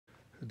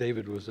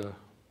David was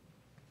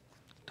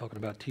talking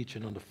about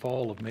teaching on the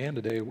fall of man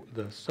today.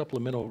 The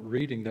supplemental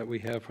reading that we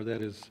have for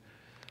that is,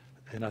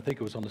 and I think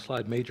it was on the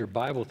slide, Major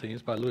Bible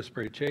Themes by Louis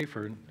Sperry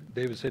Chafer. And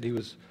David said he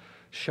was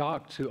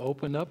shocked to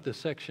open up the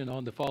section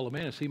on the fall of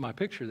man and see my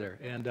picture there.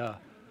 And I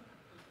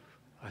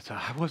said,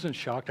 I wasn't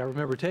shocked. I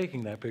remember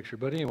taking that picture.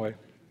 But anyway,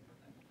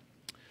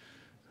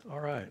 all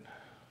right.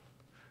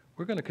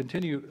 We're going to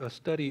continue a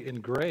study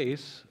in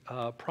grace,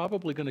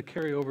 probably going to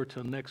carry over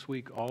till next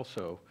week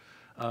also.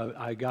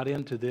 I got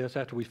into this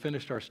after we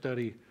finished our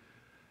study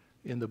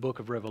in the book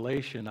of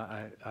Revelation.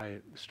 I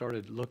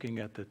started looking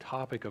at the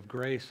topic of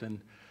grace, and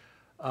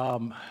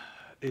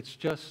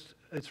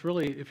it's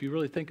really, if you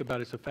really think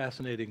about it, it's a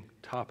fascinating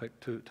topic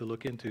to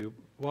look into.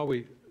 While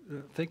we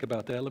think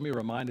about that, let me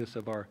remind us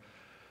of our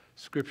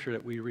scripture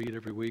that we read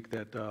every week,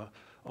 that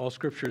all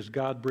scripture is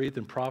God-breathed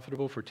and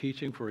profitable for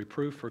teaching, for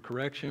reproof, for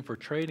correction, for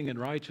training in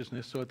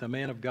righteousness, so that the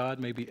man of God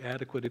may be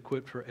adequate,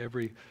 equipped for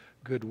every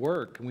good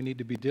work. And we need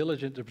to be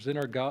diligent to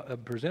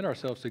present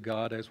ourselves to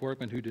God as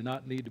workmen who do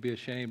not need to be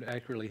ashamed,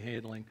 accurately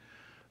handling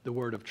the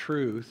word of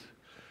truth.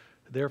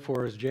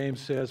 Therefore, as James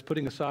says,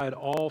 putting aside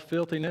all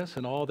filthiness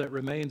and all that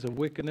remains of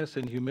wickedness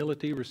and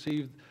humility,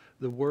 receive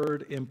the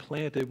word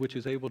implanted, which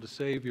is able to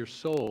save your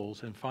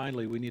souls. And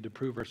finally, we need to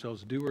prove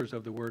ourselves doers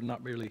of the word,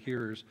 not merely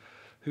hearers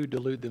who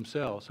delude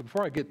themselves. So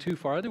before I get too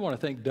far, I do want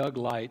to thank Doug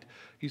Light.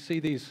 You see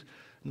these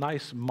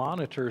nice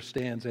monitor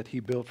stands that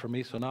he built for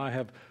me. So now I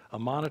have a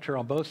monitor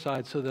on both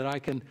sides so that I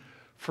can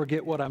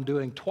forget what I'm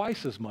doing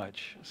twice as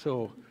much.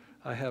 So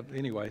I have,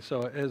 anyway,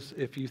 so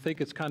if you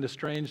think it's kind of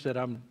strange that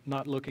I'm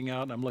not looking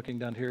out and I'm looking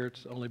down here,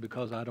 it's only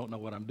because I don't know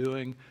what I'm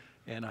doing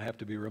and I have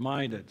to be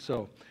reminded.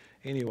 So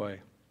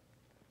anyway,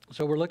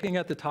 so we're looking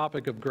at the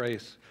topic of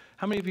grace.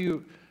 How many of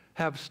you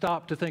have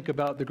stopped to think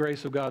about the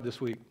grace of God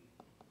this week?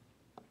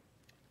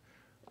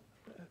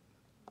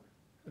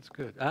 That's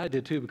good. I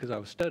did too, because I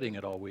was studying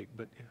it all week,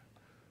 but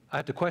I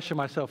had to question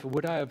myself,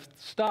 would I have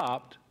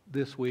stopped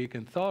this week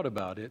and thought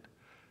about it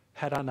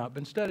had I not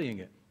been studying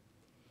it?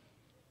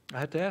 I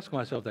had to ask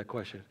myself that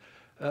question,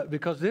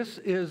 because this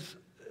is,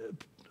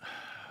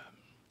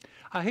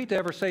 I hate to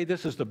ever say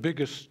this is the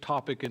biggest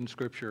topic in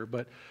Scripture,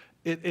 but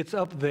it's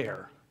up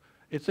there.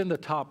 It's in the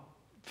top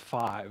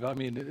 5. I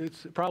mean,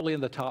 it's probably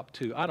in the top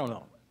 2. I don't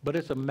know. But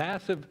it's a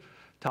massive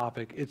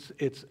topic.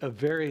 It's a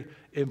very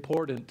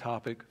important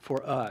topic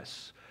for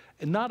us.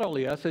 And not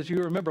only us, as you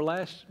remember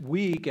last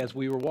week as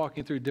we were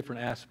walking through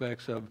different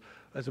aspects of,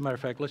 as a matter of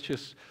fact, let's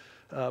just,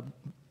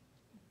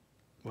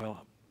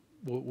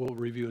 We'll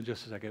review in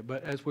just a second.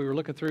 But as we were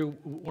looking through,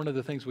 one of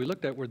the things we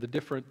looked at were the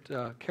different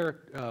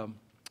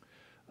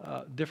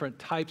different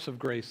types of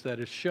grace that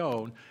is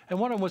shown. And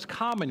one of them was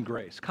common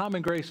grace.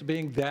 Common grace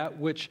being that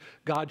which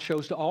God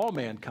shows to all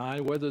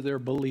mankind, whether they're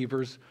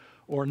believers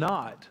or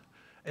not.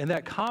 And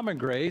that common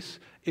grace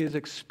is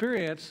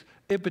experienced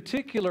in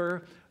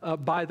particular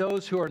by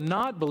those who are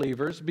not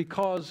believers,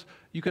 because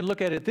you can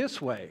look at it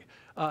this way.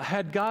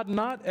 Had God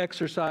not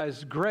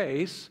exercised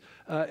grace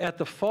at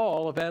the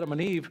fall of Adam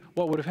and Eve,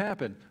 what would have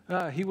happened?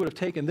 He would have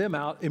taken them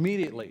out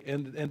immediately,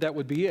 and that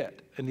would be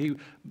it. And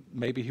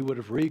maybe he would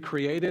have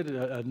recreated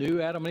a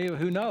new Adam and Eve,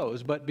 who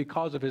knows? But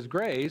because of his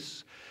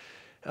grace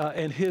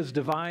and his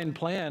divine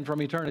plan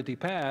from eternity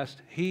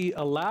past, he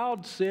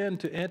allowed sin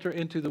to enter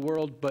into the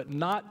world, but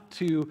not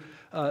to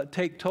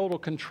take total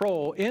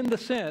control, in the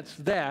sense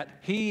that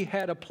he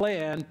had a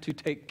plan to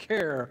take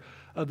care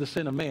of the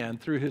sin of man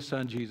through his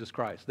son Jesus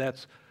Christ.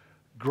 That's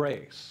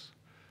grace.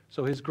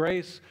 So his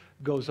grace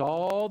goes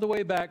all the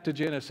way back to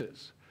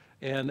Genesis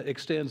and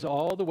extends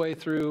all the way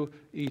through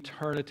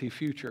eternity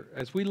future,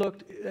 as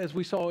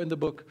we saw in the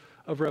book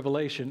of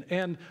Revelation.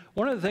 And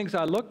one of the things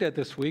I looked at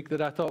this week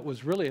that I thought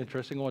was really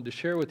interesting, I wanted to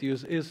share with you,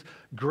 is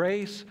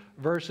grace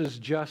versus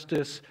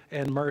justice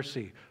and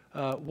mercy.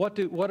 What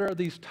are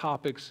these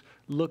topics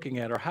looking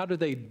at, or how do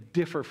they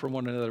differ from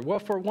one another? Well,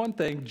 for one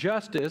thing,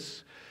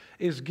 justice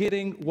is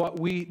getting what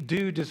we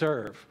do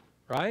deserve,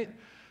 right?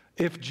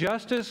 If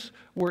justice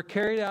were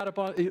carried out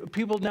upon,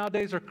 people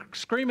nowadays are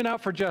screaming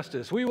out for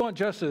justice. We want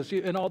justice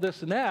and all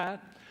this and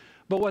that.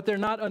 But what they're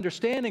not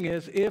understanding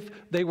is, if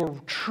they were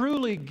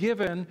truly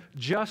given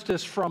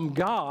justice from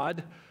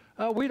God,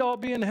 we'd all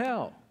be in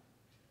hell.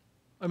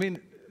 I mean,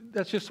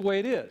 that's just the way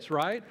it is,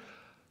 right?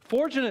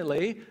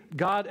 Fortunately,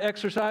 God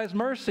exercised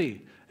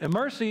mercy. And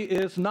mercy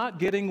is not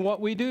getting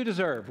what we do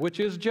deserve, which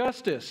is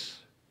justice.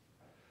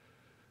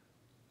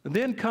 And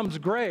then comes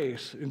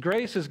grace, and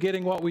grace is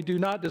getting what we do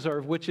not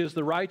deserve, which is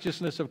the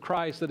righteousness of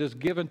Christ that is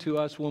given to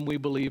us when we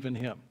believe in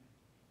him.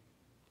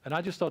 And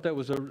I just thought that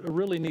was a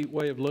really neat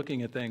way of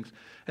looking at things.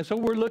 And so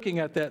we're looking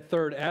at that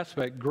third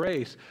aspect,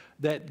 grace,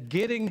 that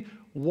getting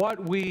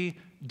what we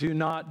do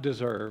not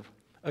deserve,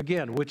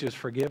 again, which is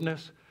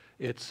forgiveness.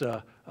 It's,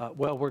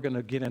 we're going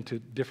to get into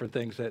different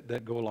things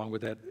that go along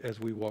with that as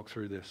we walk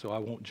through this, so I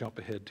won't jump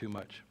ahead too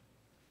much.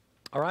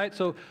 All right,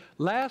 so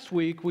last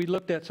week we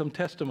looked at some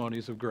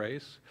testimonies of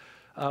grace.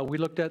 We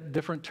looked at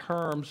different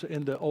terms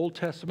in the Old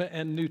Testament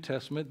and New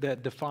Testament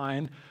that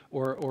define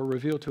or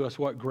reveal to us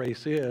what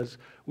grace is.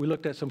 We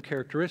looked at some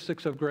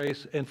characteristics of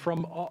grace, and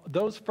from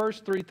those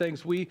first three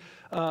things, we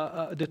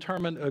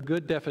determined a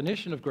good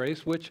definition of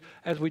grace, which,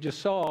 as we just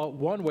saw,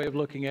 one way of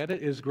looking at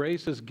it is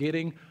grace is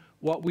getting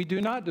what we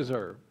do not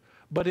deserve.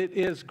 But it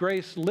is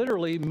grace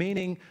literally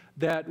meaning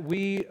that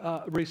we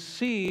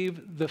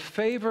receive the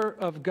favor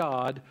of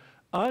God,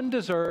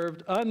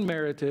 undeserved,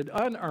 unmerited,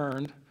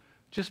 unearned,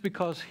 just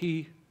because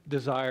he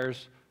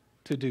desires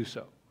to do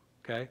so,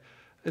 okay?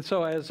 And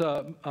so as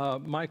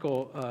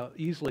Michael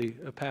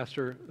Easley, a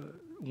pastor,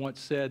 once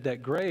said,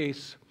 that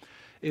grace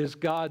is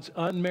God's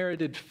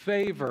unmerited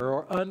favor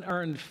or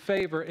unearned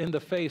favor in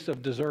the face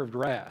of deserved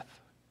wrath.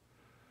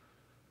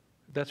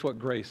 That's what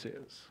grace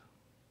is.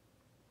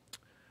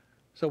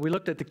 So we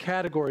looked at the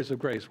categories of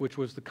grace, which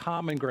was the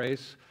common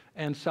grace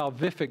and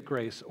salvific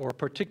grace, or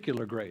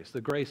particular grace,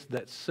 the grace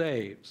that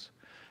saves.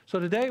 So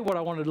today what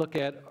I want to look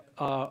at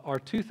are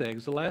two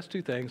things, the last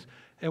two things,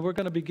 and we're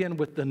going to begin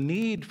with the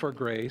need for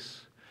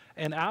grace,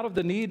 and out of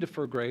the need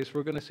for grace,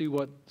 we're going to see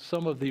what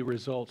some of the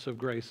results of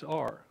grace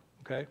are,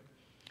 okay?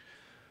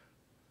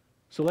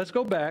 So let's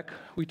go back.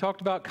 We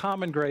talked about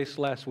common grace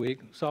last week,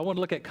 so I want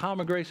to look at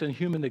common grace and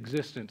human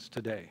existence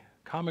today.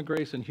 Common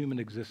grace and human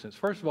existence.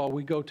 First of all,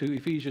 we go to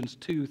Ephesians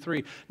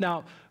 2:3.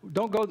 Now,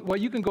 don't go, well,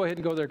 you can go ahead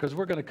and go there because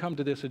we're going to come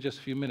to this in just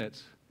a few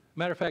minutes.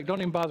 Matter of fact, don't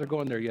even bother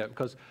going there yet,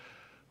 because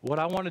what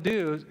I want to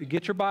do is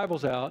get your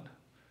Bibles out.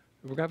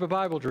 We're going to have a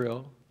Bible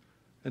drill.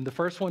 And the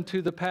first one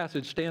to the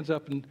passage stands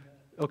up and,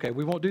 okay,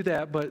 we won't do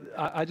that, but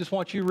I just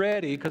want you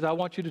ready because I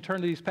want you to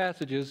turn to these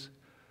passages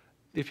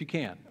if you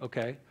can,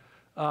 okay?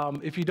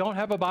 If you don't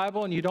have a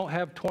Bible and you don't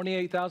have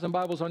 28,000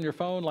 Bibles on your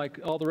phone like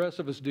all the rest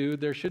of us do,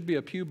 there should be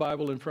a pew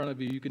Bible in front of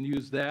you. You can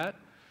use that,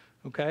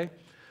 okay?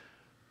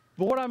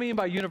 But what I mean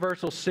by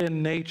universal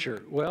sin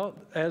nature, well,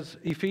 as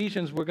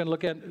Ephesians, we're going to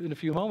look at in a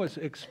few moments,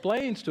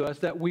 explains to us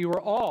that we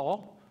were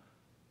all,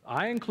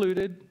 I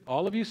included,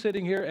 all of you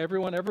sitting here,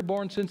 everyone ever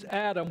born since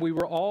Adam, we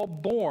were all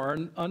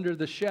born under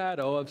the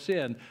shadow of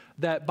sin,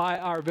 that by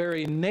our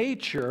very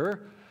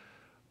nature,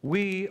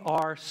 we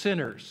are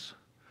sinners.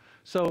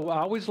 So I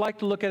always like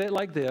to look at it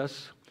like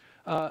this.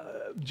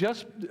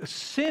 Just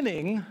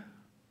sinning,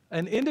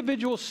 an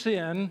individual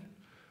sin,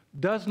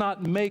 does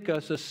not make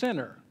us a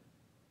sinner.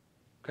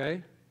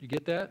 Okay? You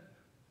get that?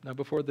 Now,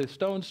 before the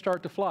stones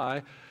start to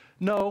fly,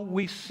 no,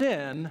 we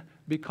sin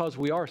because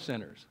we are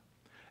sinners.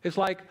 It's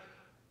like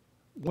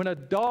when a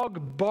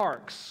dog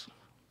barks,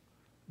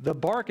 the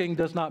barking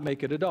does not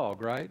make it a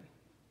dog, right?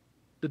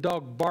 The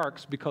dog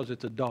barks because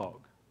it's a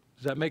dog.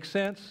 Does that make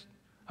sense?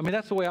 I mean,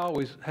 that's the way I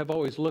have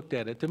always looked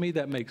at it. To me,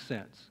 that makes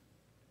sense.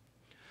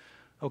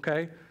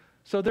 Okay?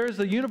 So there's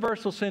the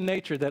universal sin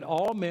nature that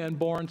all men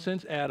born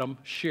since Adam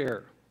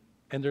share.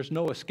 And there's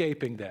no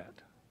escaping that.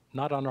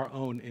 Not on our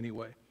own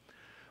anyway.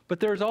 But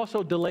there's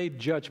also delayed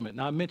judgment.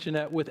 Now, I mentioned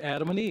that with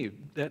Adam and Eve.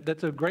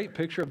 That's a great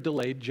picture of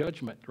delayed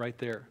judgment right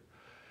there.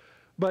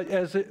 But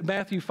as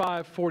Matthew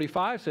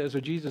 5:45 says,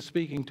 or Jesus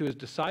speaking to his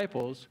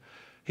disciples,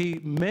 he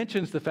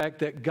mentions the fact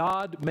that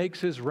God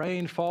makes his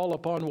rain fall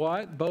upon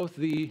what? Both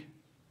the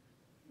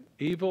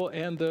evil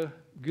and the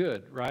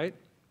good, right?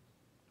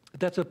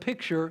 That's a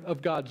picture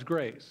of God's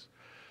grace.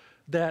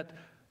 That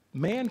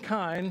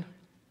mankind,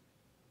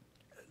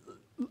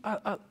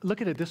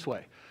 look at it this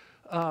way.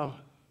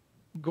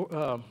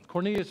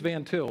 Cornelius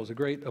Van Til is a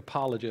great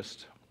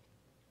apologist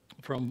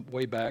from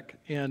way back,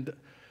 and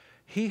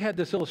he had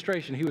this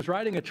illustration. He was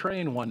riding a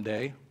train one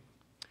day,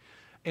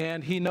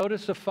 and he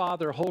noticed a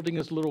father holding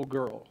his little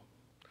girl.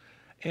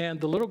 And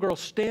the little girl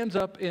stands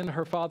up in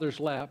her father's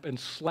lap and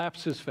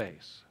slaps his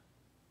face.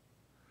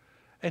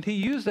 And he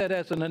used that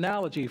as an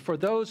analogy for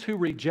those who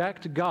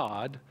reject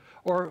God,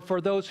 or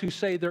for those who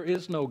say there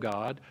is no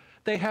God.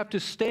 They have to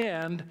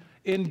stand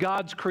in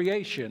God's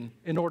creation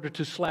in order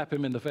to slap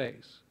him in the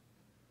face.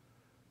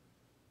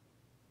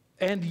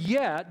 And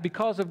yet,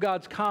 because of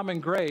God's common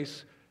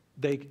grace,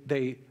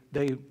 they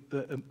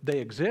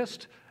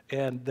exist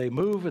and they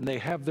move and they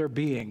have their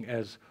being,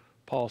 as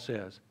Paul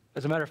says.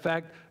 As a matter of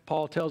fact,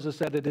 Paul tells us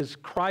that it is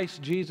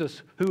Christ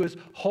Jesus who is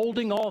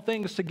holding all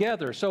things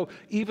together. So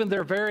even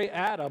their very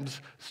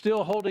atoms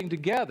still holding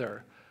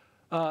together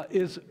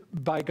is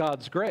by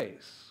God's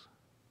grace.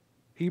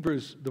 The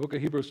book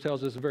of Hebrews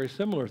tells us a very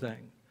similar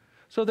thing.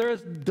 So there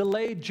is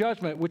delayed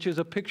judgment, which is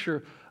a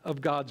picture of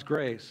God's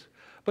grace.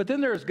 But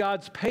then there is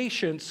God's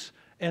patience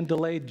and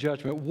delayed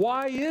judgment.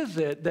 Why is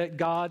it that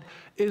God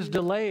is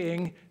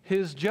delaying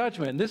his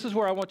judgment? And this is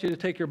where I want you to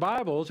take your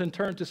Bibles and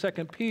turn to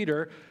 2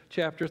 Peter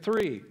chapter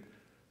 3.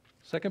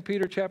 2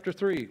 Peter chapter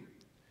 3.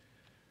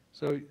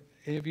 So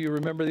if you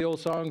remember the old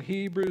song,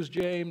 Hebrews,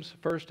 James,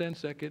 1st and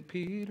 2nd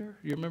Peter.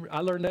 You remember? I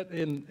learned that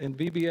in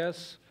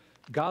VBS,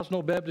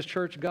 Gosnell Baptist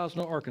Church,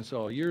 Gosnell,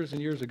 Arkansas, years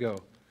and years ago.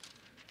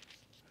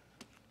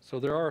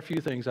 So there are a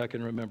few things I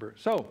can remember.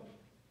 So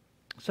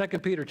 2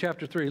 Peter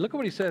chapter 3. Look at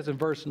what he says in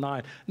verse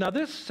 9. Now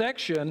this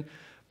section,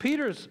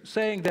 Peter's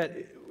saying that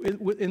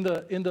in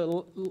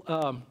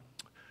the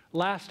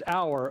last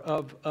hour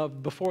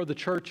of before the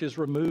church is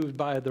removed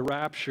by the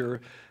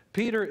rapture,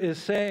 Peter is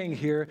saying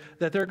here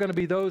that there are going to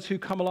be those who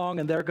come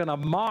along and they're going to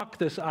mock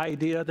this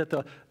idea that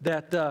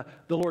the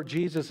Lord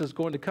Jesus is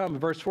going to come. In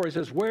verse 4, he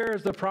says, "Where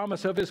is the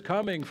promise of his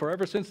coming? For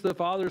ever since the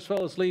fathers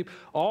fell asleep,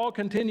 all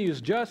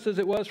continues just as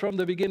it was from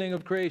the beginning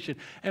of creation."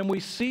 And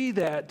we see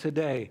that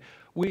today.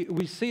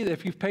 We see that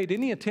if you've paid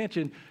any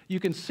attention, you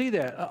can see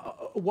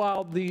that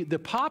while the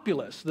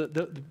populace,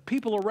 the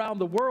people around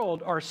the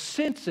world are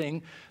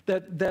sensing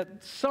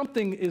that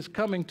something is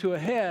coming to a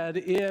head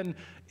in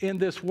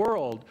this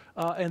world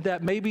and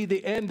that maybe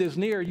the end is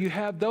near, you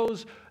have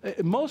those,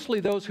 mostly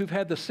those who've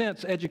had the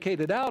sense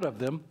educated out of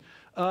them,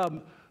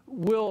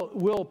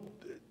 will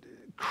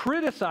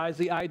criticize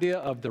the idea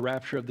of the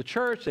rapture of the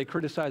church. They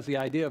criticize the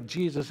idea of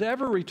Jesus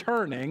ever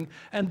returning,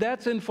 and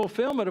that's in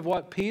fulfillment of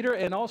what Peter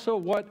and also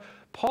what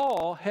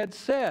Paul had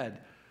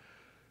said.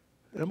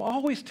 And I'm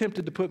always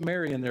tempted to put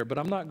Mary in there, but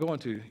I'm not going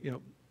to.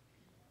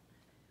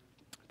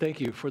 Thank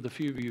you for the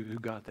few of you who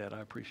got that. I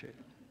appreciate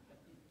it.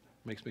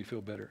 Makes me feel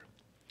better.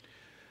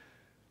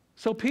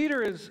 So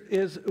Peter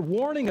is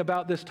warning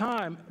about this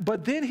time,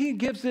 but then he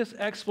gives this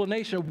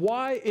explanation of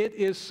why it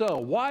is so.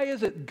 Why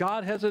is it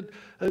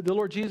the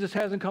Lord Jesus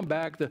hasn't come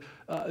back, the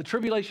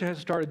tribulation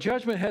hasn't started,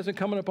 judgment hasn't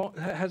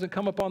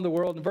come upon the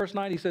world. In verse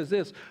 9 he says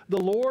this, "The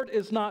Lord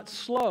is not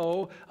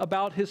slow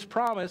about his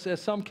promise,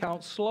 as some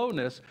count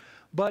slowness,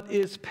 but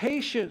is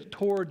patient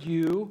toward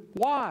you."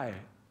 Why?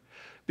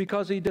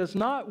 "Because he does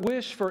not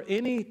wish for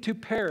any to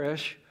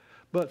perish,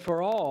 but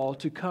for all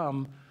to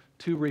come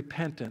to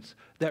repentance."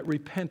 That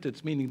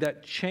repentance, meaning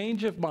that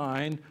change of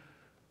mind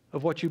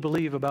of what you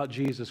believe about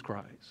Jesus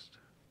Christ.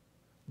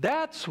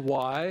 That's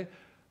why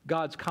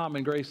God's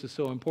common grace is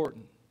so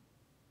important.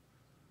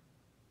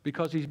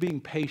 Because he's being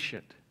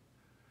patient.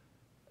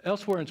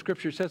 Elsewhere in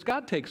Scripture it says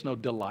God takes no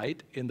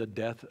delight in the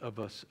death of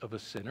a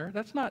sinner.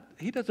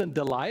 He doesn't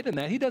delight in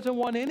that. He doesn't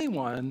want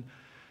anyone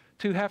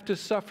to have to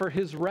suffer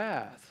his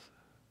wrath.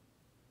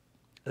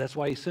 That's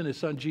why he sent his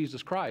son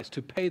Jesus Christ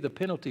to pay the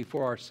penalty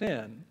for our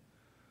sin,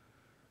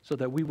 so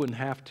that we wouldn't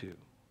have to.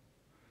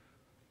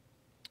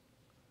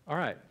 All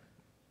right.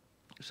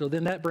 So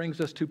then that brings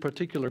us to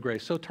particular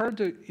grace. So turn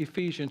to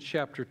Ephesians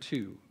chapter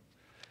 2.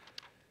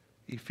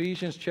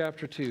 Ephesians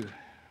chapter 2.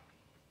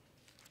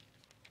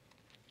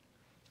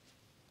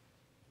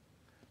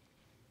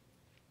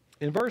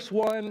 In verse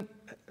 1,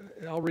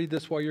 I'll read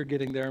this while you're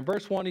getting there. In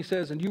verse 1 he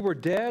says, "And you were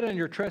dead in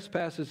your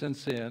trespasses and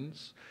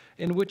sins,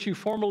 in which you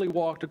formerly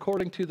walked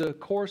according to the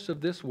course of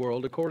this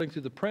world, according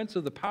to the prince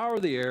of the power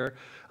of the air,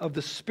 of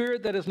the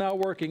spirit that is now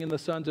working in the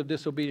sons of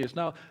disobedience."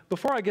 Now,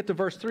 before I get to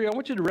verse 3, I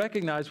want you to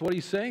recognize what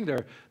he's saying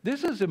there.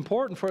 This is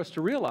important for us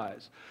to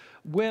realize.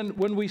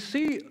 When we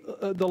see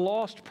the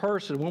lost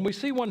person, when we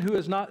see one who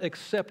has not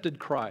accepted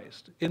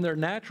Christ in their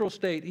natural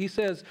state, he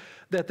says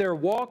that they're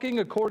walking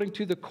according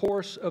to the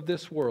course of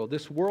this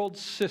world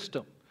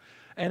system.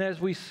 And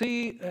as we've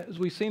seen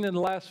in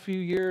the last few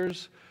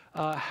years,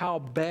 how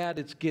bad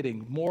it's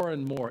getting more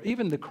and more.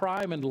 Even the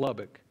crime in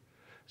Lubbock,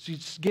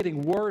 it's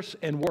getting worse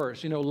and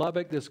worse.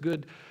 Lubbock, this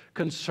good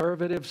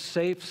conservative,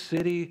 safe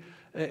city.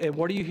 And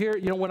what do you hear?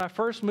 When I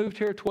first moved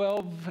here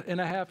 12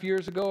 and a half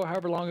years ago,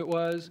 however long it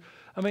was,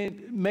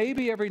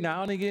 maybe every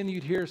now and again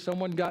you'd hear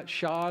someone got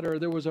shot or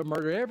there was a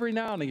murder every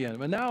now and again.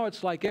 But now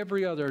it's like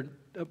every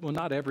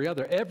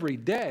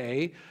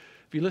day.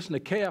 If you listen to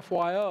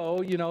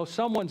KFYO,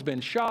 someone's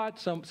been shot,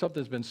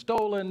 something's been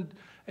stolen,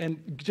 and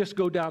just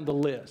go down the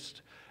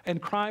list.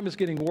 And crime is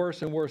getting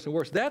worse and worse and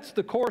worse. That's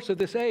the course of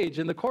this age,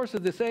 and the course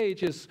of this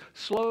age is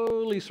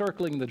slowly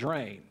circling the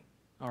drain,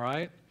 all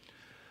right?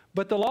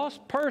 But the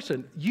lost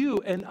person, you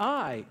and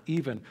I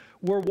even,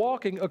 were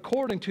walking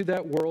according to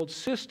that world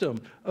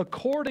system,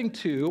 according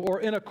to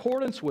or in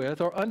accordance with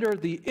or under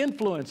the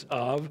influence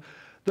of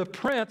the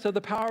prince of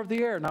the power of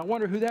the air. Now, I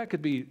wonder who that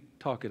could be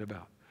talking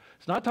about.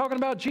 It's not talking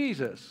about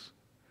Jesus,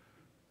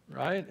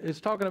 right?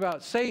 It's talking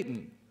about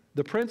Satan,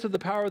 the prince of the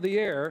power of the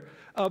air,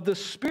 of the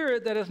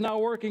spirit that is now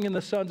working in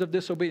the sons of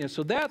disobedience.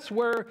 So that's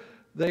where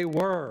they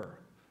were,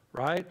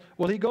 right?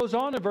 Well, he goes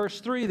on in verse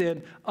 3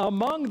 then,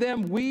 "Among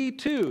them we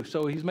too,"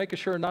 so he's making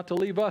sure not to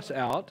leave us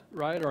out,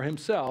 right, or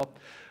himself,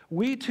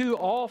 "we too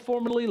all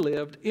formerly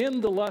lived in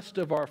the lust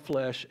of our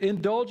flesh,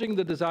 indulging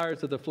the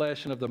desires of the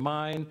flesh and of the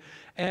mind,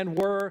 and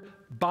were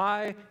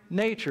by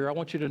nature," I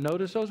want you to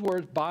notice those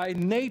words, "by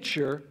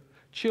nature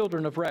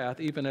children of wrath,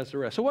 even as the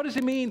rest." So what does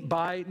he mean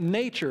by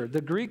nature? The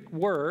Greek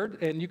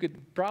word, and you could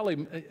probably,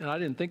 and I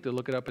didn't think to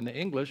look it up in the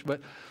English, but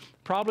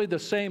probably the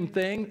same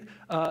thing,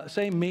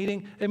 same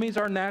meaning. It means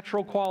our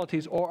natural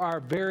qualities or our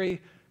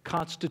very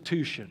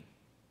constitution.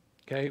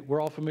 Okay, we're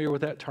all familiar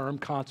with that term,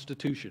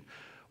 constitution.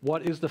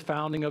 What is the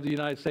founding of the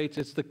United States?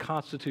 It's the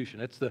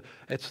Constitution.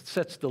 It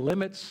sets the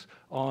limits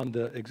on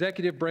the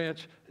executive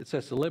branch. It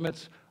sets the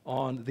limits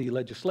on the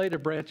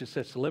legislative branch. It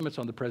sets the limits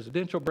on the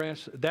presidential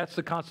branch. That's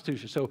the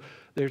Constitution. So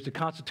there's the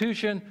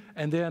Constitution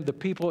and then the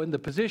people in the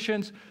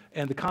positions,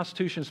 and the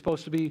Constitution is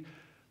supposed to be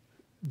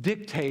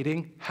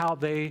dictating how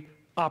they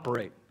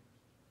operate.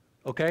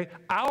 Okay?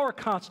 Our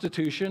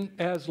constitution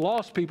as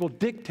lost people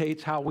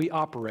dictates how we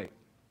operate.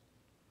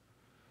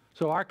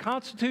 So our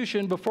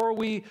constitution, before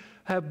we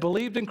have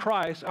believed in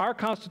Christ, our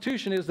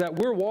constitution is that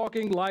we're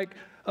walking like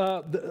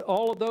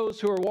all of those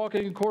who are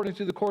walking according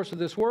to the course of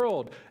this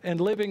world and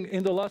living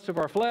in the lust of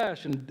our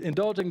flesh and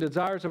indulging the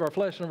desires of our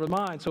flesh and of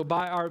our mind. So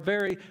by our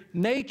very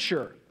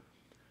nature,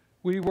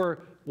 we were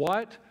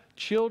what?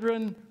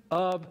 Children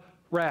of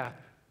wrath.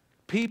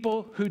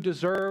 People who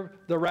deserve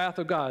the wrath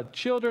of God.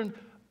 Children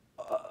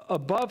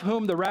above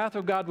whom the wrath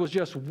of God was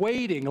just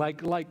waiting,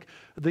 like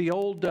the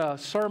old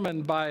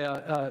sermon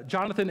by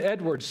Jonathan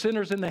Edwards,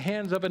 Sinners in the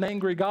Hands of an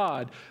Angry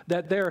God,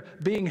 that they're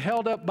being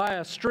held up by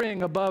a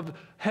string above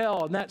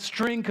hell, and that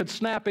string could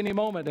snap any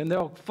moment, and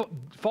they'll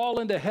fall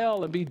into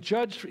hell and be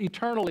judged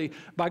eternally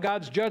by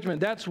God's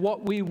judgment. That's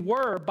what we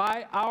were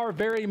by our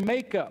very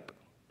makeup.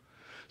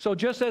 So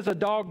just as a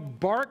dog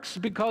barks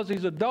because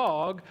he's a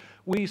dog,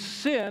 we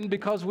sin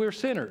because we're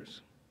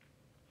sinners.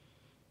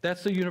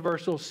 That's the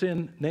universal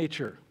sin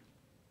nature.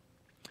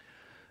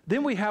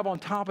 Then we have on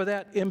top of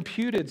that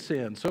imputed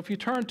sin. So if you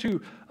turn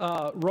to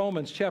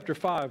Romans chapter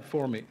 5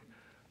 for me.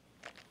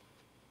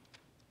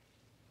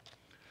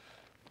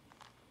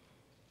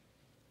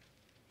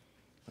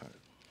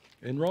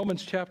 In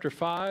Romans chapter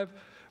 5,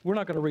 we're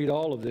not going to read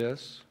all of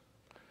this,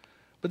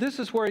 but this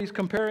is where he's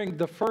comparing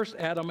the first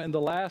Adam and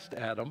the last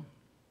Adam.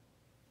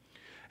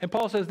 And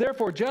Paul says,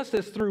 therefore, just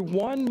as through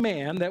one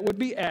man, that would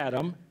be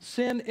Adam,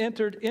 sin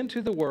entered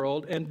into the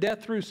world, and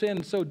death through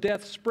sin, so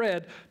death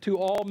spread to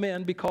all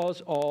men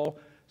because all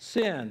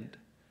sinned.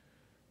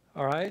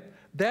 All right?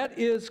 That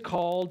is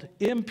called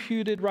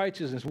imputed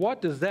righteousness.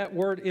 What does that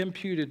word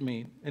imputed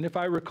mean? And if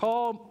I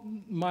recall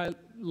my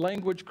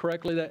language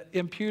correctly, that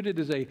imputed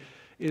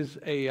is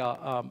a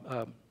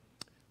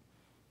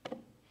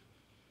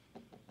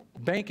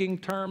banking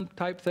term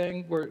type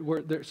thing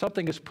where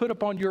something is put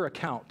upon your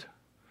account.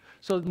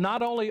 So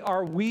not only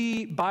are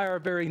we by our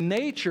very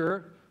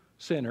nature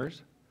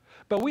sinners,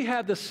 but we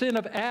had the sin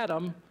of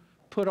Adam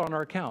put on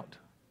our account.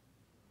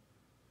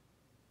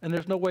 And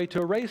there's no way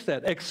to erase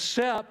that,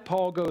 except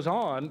Paul goes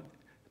on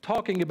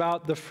talking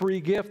about the free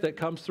gift that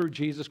comes through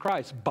Jesus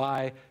Christ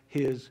by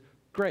his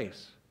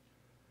grace,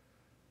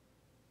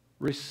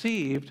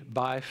 received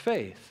by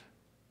faith.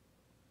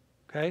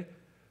 Okay?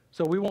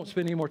 So we won't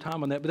spend any more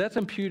time on that, but that's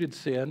imputed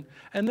sin.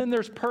 And then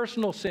there's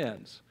personal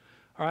sins.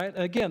 All right,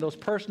 and again, those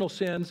personal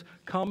sins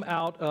come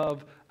out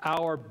of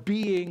our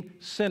being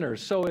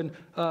sinners. So in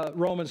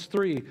Romans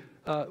 3,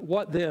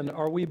 what then?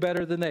 Are we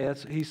better than they?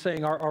 He's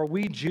saying, are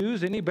we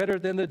Jews any better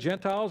than the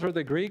Gentiles or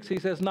the Greeks? He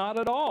says, not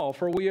at all,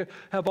 for we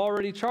have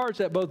already charged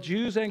that both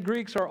Jews and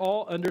Greeks are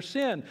all under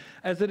sin.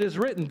 As it is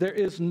written, there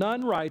is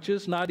none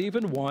righteous, not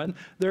even one.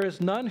 There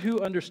is none who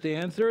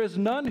understands. There is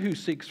none who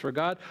seeks for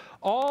God.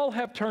 All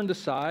have turned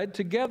aside.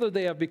 Together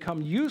they have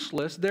become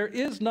useless. There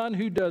is none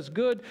who does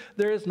good.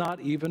 There is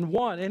not even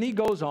one. And he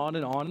goes on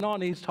and on and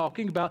on. He's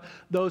talking about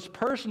those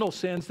personal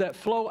sins that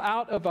flow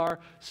out of our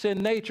sin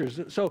natures.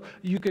 So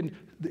you can,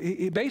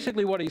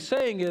 basically what he's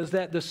saying is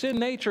that the sin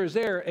nature is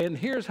there, and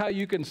here's how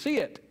you can see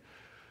it.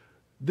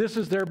 This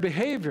is their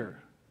behavior,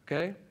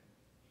 okay?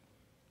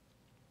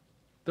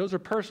 Those are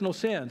personal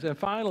sins. And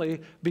finally,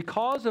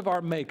 because of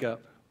our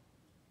makeup,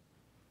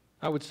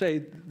 I would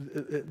say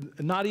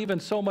not even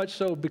so much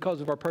so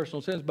because of our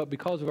personal sins, but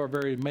because of our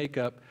very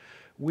makeup,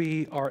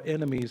 we are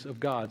enemies of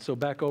God. So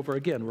back over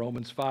again,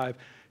 Romans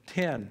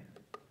 5:10.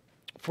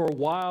 For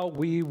while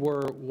we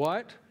were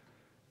what?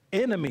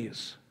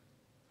 Enemies.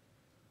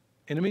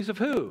 Enemies of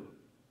who?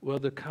 Well,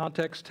 the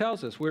context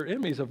tells us we're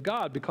enemies of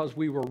God because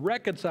we were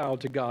reconciled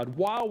to God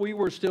while we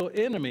were still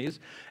enemies,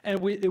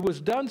 and it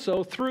was done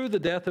so through the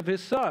death of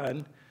his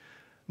Son.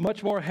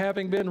 Much more,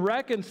 having been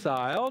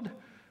reconciled,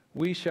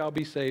 we shall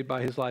be saved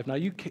by his life. Now,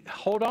 you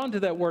hold on to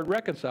that word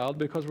reconciled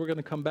because we're going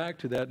to come back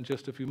to that in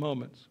just a few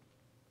moments.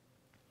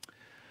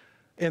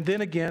 And then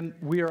again,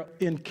 we are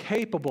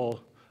incapable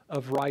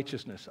of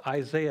righteousness.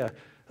 Isaiah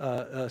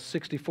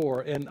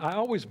 64. And I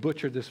always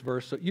butcher this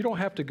verse, so you don't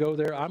have to go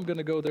there. I'm going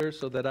to go there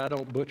so that I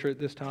don't butcher it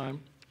this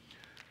time.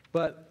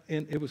 But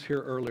it was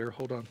here earlier.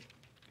 Hold on.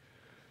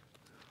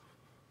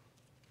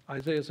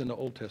 Isaiah's in the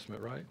Old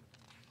Testament, right?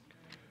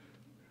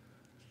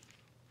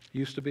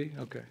 Used to be?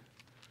 Okay.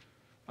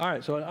 All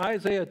right, so in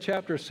Isaiah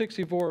chapter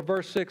 64,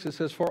 verse 6, it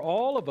says, for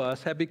all of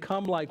us have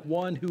become like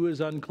one who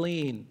is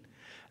unclean,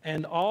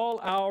 and all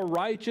our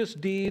righteous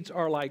deeds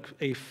are like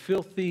a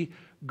filthy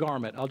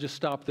garment. I'll just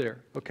stop there,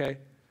 okay?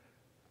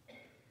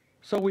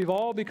 So we've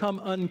all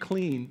become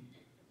unclean,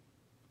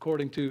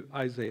 according to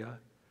Isaiah,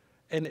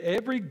 and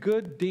every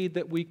good deed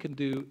that we can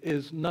do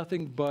is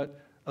nothing but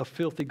a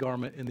filthy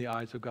garment in the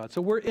eyes of God. So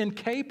we're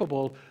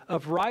incapable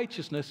of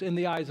righteousness in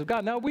the eyes of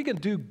God. Now, we can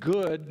do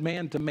good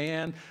man to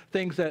man,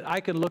 things that I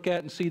can look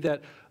at and see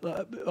that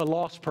a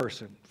lost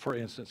person, for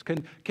instance,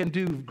 can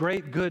do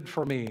great good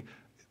for me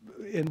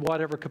in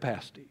whatever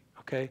capacity,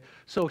 okay?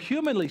 So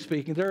humanly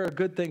speaking, there are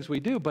good things we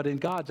do, but in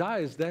God's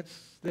eyes,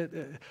 that's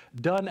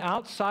done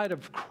outside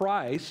of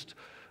Christ,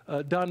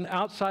 done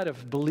outside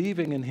of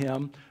believing in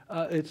him,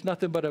 it's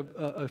nothing but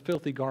a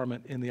filthy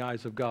garment in the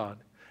eyes of God.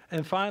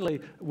 And finally,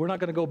 we're not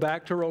going to go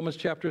back to Romans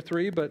chapter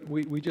 3, but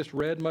we just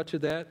read much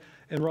of that.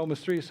 In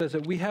Romans 3, it says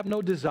that we have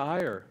no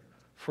desire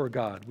for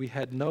God. We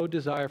had no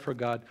desire for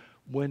God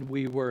when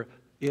we were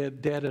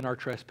dead in our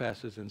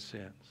trespasses and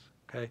sins.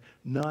 Okay?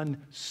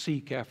 None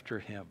seek after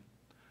him.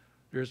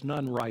 There's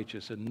none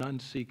righteous, and none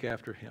seek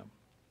after him.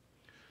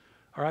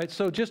 All right,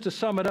 so just to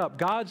sum it up,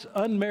 God's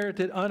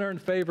unmerited,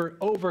 unearned favor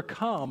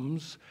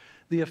overcomes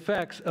the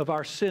effects of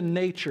our sin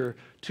nature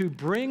to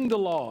bring the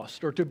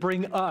lost, or to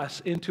bring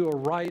us into a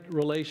right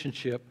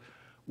relationship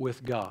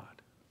with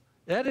God.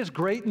 That is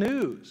great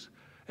news.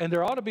 And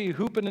there ought to be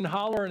hooping and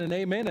hollering and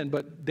amening,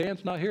 but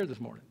Dan's not here this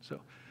morning.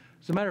 So,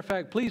 as a matter of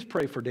fact, please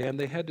pray for Dan.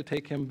 They had to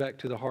take him back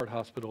to the heart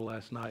hospital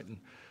last night, and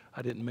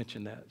I didn't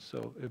mention that.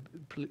 So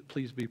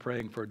please be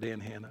praying for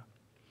Dan Hanna.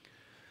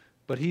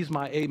 But he's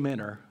my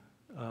amener.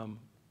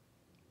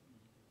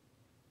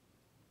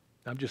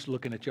 I'm just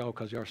looking at y'all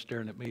because y'all are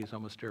staring at me, so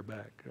I'm going to stare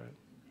back. Right?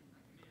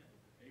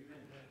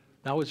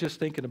 I was just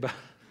thinking about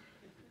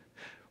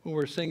when we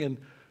were singing,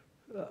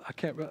 I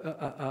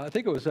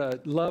think it was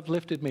Love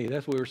Lifted Me.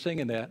 That's what we were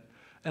singing that.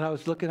 And I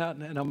was looking out,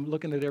 and I'm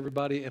looking at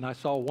everybody, and I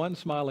saw one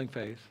smiling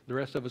face. The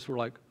rest of us were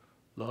like,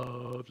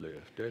 love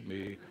lifted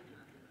me.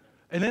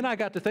 And then I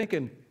got to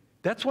thinking,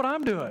 that's what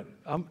I'm doing.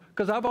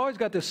 Because I've always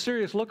got this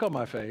serious look on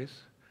my face.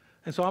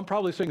 And so I'm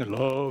probably singing,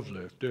 love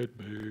lifted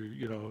me,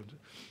 you know.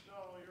 No,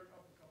 you're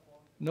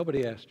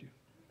nobody asked you.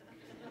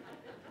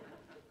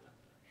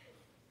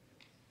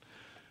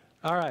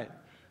 All right.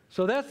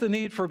 So that's the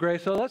need for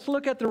grace. So let's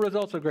look at the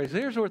results of grace.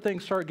 Here's where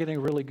things start getting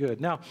really good.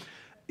 Now,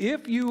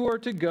 if you were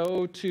to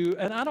go to,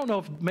 and I don't know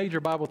if Major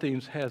Bible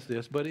Themes has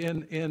this, but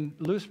in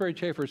Louis Sperry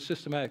Chafer's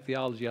Systematic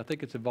Theology, I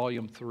think it's in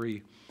volume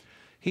 3,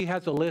 he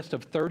has a list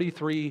of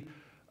 33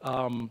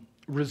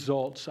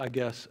 results, I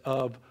guess,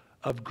 of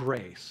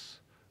grace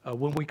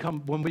when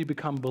we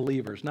become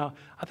believers. Now,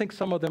 I think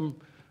some of them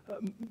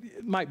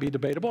might be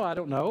debatable. I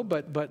don't know,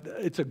 but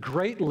it's a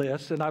great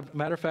list. And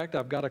matter of fact,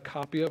 I've got a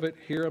copy of it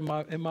here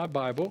in my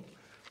Bible,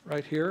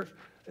 right here.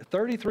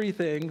 33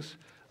 things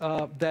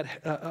that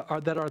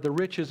are the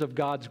riches of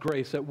God's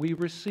grace that we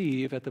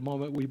receive at the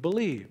moment we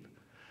believe.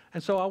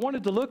 And so I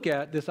wanted to look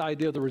at this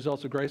idea of the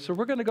results of grace. So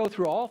we're going to go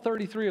through all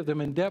 33 of them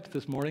in depth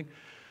this morning.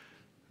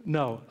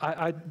 No,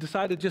 I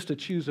decided just to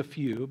choose a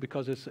few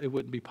because it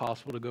wouldn't be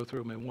possible to go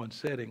through them in one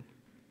setting.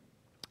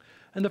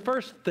 And the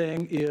first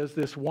thing is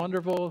this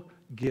wonderful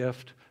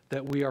gift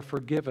that we are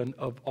forgiven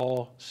of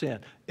all sin,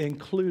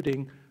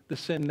 including the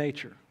sin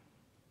nature.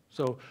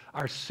 So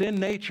our sin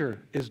nature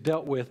is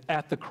dealt with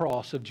at the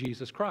cross of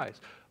Jesus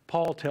Christ.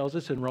 Paul tells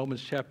us in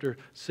Romans chapter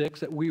 6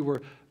 that we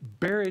were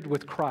buried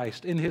with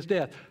Christ in his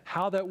death.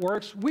 How that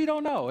works, we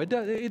don't know. It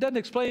doesn't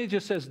explain. It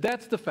just says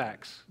that's the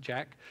facts,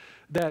 Jack.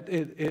 That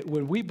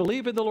when we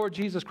believe in the Lord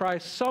Jesus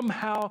Christ,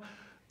 somehow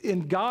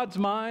in God's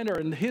mind or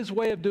in his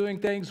way of doing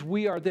things,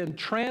 we are then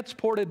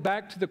transported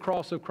back to the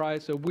cross of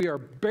Christ. So we are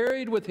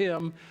buried with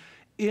him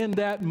in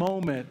that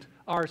moment.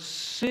 Our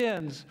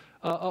sins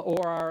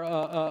or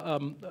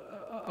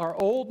our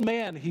old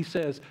man, he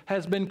says,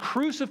 has been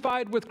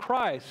crucified with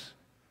Christ.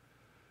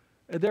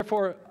 And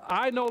therefore,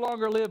 I no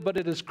longer live, but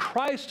it is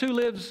Christ who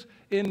lives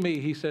in me,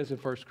 he says in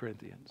 1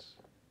 Corinthians.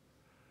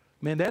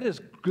 Man, that is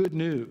good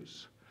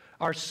news.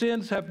 Our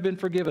sins have been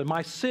forgiven.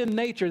 My sin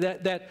nature,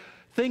 that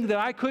thing that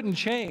I couldn't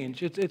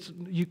change,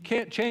 you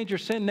can't change your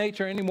sin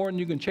nature any more than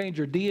you can change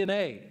your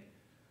DNA.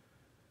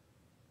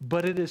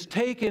 But it is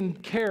taken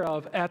care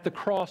of at the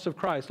cross of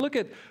Christ. Look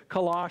at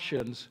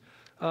Colossians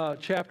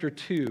chapter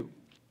 2.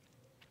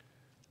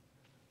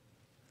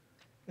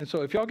 And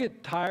so if y'all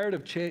get tired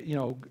of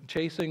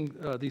chasing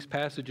these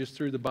passages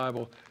through the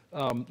Bible,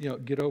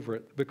 get over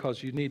it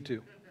because you need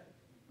to.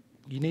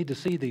 You need to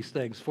see these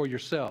things for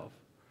yourself.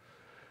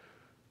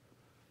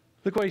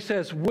 Look what he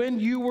says. When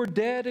you were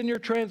dead in your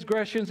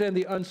transgressions and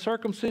the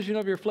uncircumcision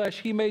of your flesh,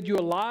 he made you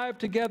alive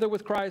together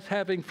with Christ,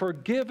 having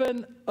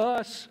forgiven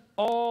us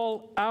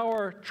all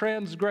our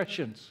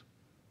transgressions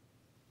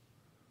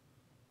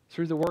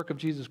through the work of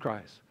Jesus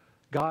Christ.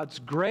 God's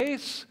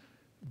grace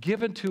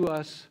given to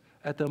us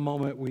at the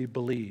moment we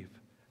believe.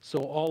 So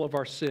all of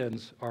our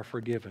sins are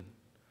forgiven.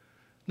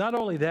 Not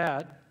only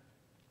that,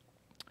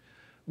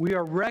 we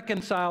are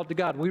reconciled to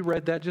God. We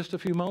read that just a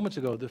few moments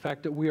ago, the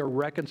fact that we are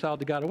reconciled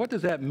to God. And what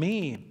does that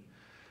mean?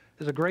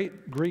 There's a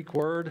great Greek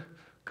word,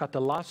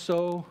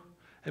 katalasso.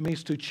 It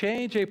means to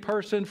change a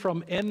person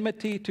from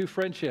enmity to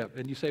friendship.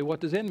 And you say, what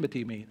does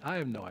enmity mean? I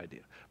have no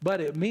idea. But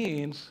it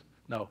means,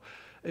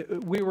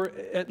 we were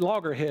at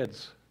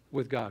loggerheads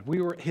with God.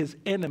 We were his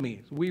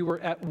enemies. We were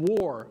at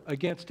war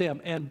against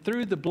him. And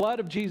through the blood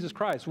of Jesus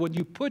Christ, when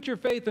you put your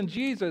faith in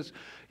Jesus,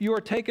 you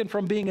are taken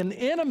from being an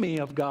enemy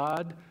of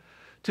God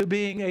to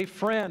being a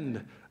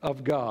friend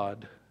of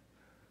God.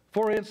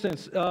 For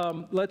instance,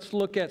 let's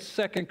look at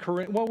 2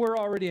 Corinthians. Well, we're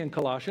already in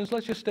Colossians.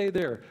 Let's just stay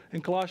there.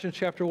 In Colossians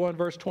chapter 1,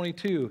 verse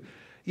 22,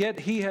 Yet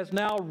he has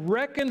now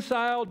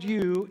reconciled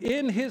you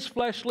in his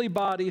fleshly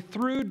body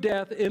through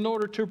death in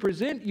order to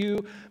present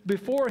you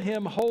before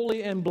him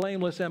holy and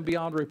blameless and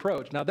beyond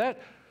reproach. Now that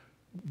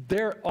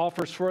there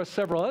offers for us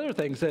several other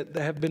things that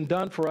have been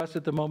done for us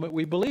at the moment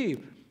we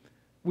believe.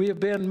 We have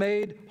been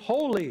made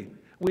holy.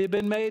 We have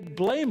been made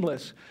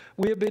blameless.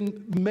 We have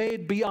been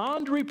made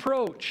beyond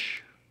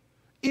reproach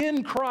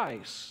in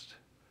Christ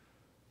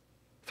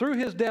through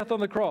his death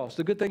on the cross.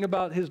 The good thing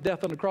about his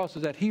death on the cross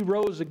is that he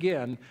rose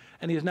again,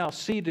 and he is now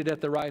seated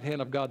at the right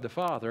hand of God the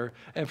Father.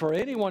 And for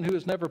anyone who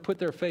has never put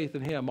their faith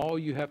in him, all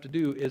you have to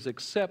do is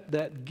accept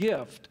that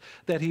gift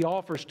that he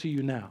offers to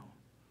you now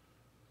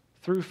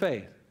through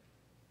faith.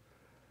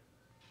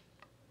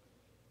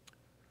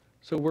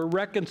 So we're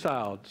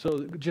reconciled.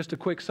 So just a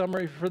quick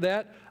summary for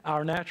that.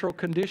 Our natural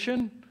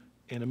condition,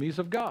 enemies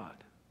of God.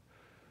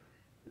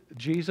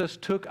 Jesus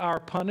took our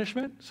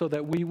punishment so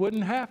that we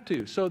wouldn't have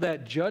to. So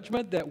that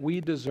judgment that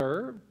we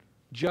deserved,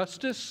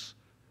 justice,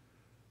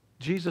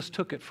 Jesus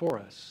took it for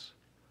us.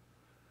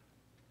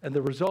 And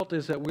the result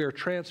is that we are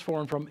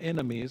transformed from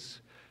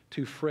enemies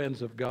to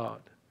friends of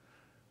God.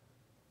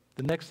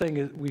 The next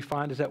thing we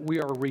find is that we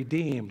are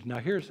redeemed. Now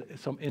here's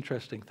some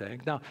interesting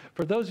things. Now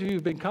for those of you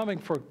who've been coming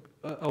for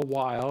a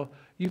while,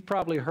 you've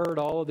probably heard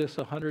all of this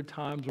 100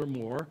 times or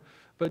more.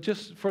 But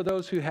just for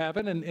those who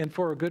haven't, and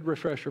for a good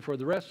refresher for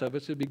the rest of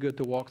us, it'd be good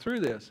to walk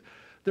through this.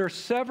 There are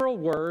several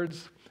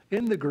words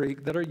in the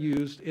Greek that are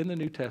used in the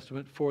New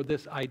Testament for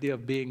this idea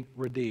of being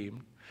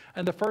redeemed.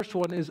 And the first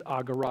one is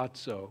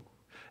agorazo.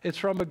 It's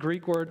from a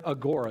Greek word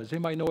agora. Does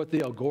anybody know what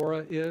the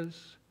agora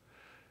is?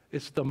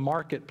 It's the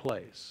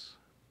marketplace.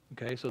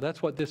 Okay, so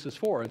that's what this is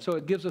for. And so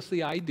it gives us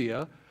the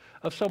idea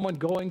of someone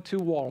going to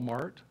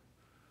Walmart.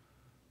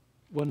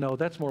 Well, no,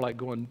 that's more like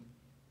going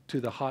to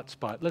the hot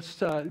spot. Let's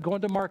go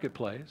into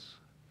marketplace.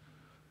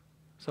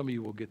 Some of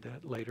you will get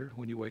that later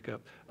when you wake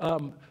up.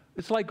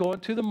 It's like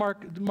going to the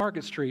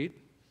market street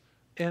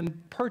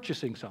and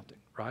purchasing something,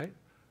 right?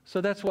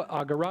 So that's what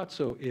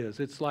agorazo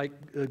is. It's like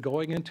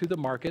going into the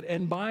market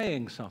and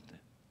buying something.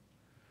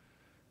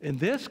 In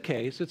this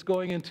case, it's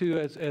going into,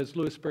 as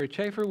Louis Sperry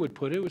Chafer would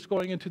put it, it's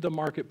going into the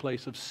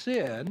marketplace of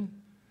sin,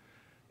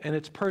 and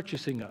it's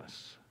purchasing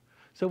us.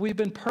 So we've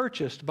been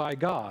purchased by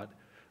God.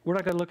 We're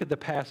not going to look at the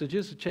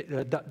passages,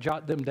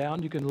 jot them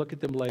down. You can look at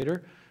them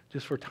later.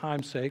 Just for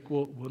time's sake,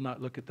 we'll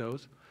not look at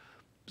those.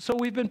 So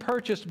we've been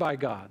purchased by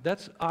God.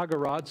 That's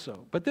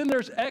agorazo. But then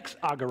there's ex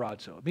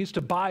agorazo. It means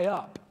to buy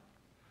up.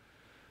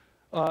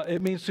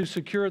 It means to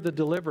secure the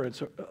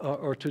deliverance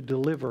or to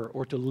deliver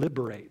or to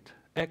liberate.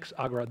 Ex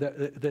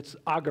agorazo. That's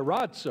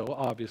agorazo,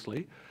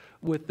 obviously,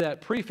 with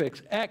that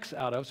prefix ex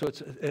out of, so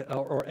it's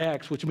or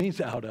ex, which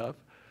means out of.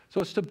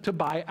 So it's to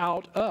buy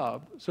out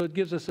of. So it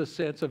gives us a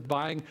sense of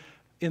buying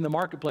in the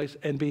marketplace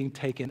and being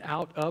taken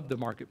out of the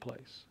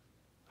marketplace.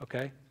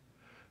 Okay?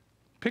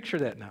 Picture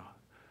that now.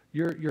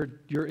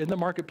 You're in the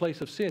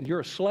marketplace of sin.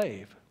 You're a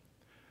slave.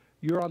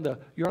 You're on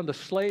the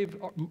slave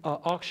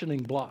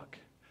auctioning block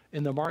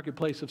in the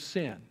marketplace of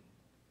sin.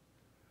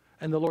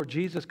 And the Lord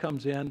Jesus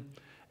comes in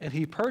and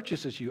he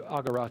purchases you,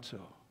 agorazo.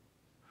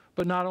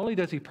 But not only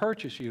does he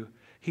purchase you,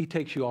 he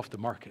takes you off the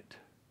market.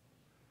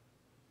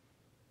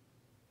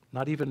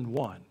 Not even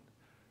one.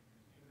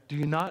 Do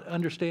you not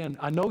understand?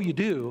 I know you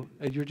do,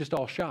 and you're just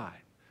all shy.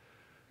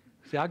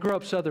 See, I grew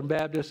up Southern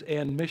Baptist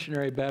and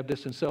Missionary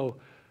Baptist, and so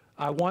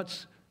I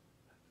once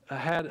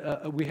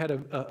we had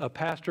a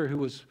pastor who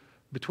was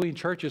between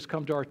churches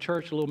come to our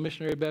church, a little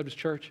Missionary Baptist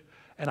church,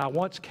 and I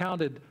once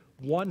counted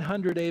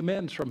 100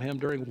 amens from him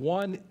during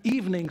one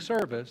evening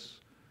service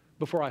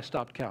before I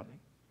stopped counting.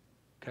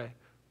 Okay?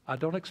 I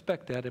don't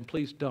expect that, and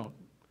please don't,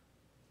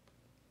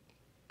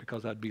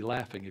 because I'd be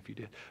laughing if you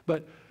did.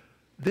 But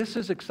this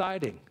is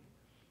exciting.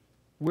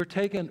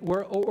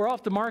 We're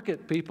off the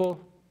market, people.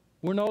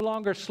 We're no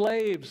longer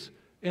slaves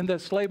in the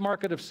slave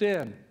market of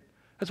sin.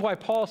 That's why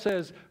Paul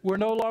says we're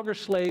no longer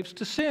slaves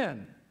to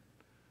sin.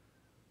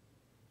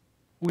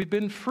 We've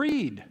been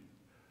freed.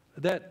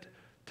 That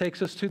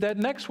takes us to that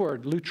next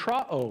word,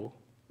 lutrao.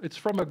 It's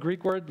from a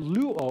Greek word,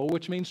 luo,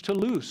 which means to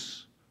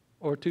loose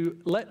or to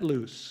let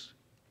loose.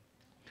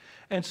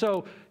 And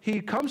so he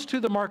comes to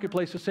the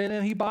marketplace of sin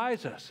and he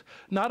buys us.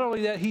 Not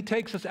only that, he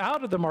takes us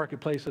out of the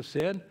marketplace of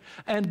sin,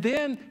 and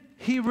then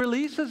he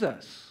releases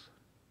us.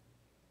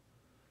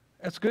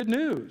 That's good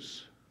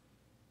news.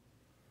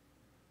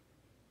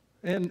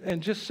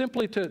 And just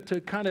simply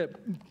to kind of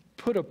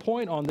put a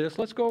point on this,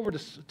 let's go over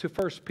to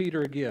 1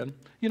 Peter again.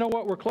 You know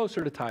what? We're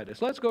closer to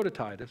Titus. Let's go to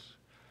Titus.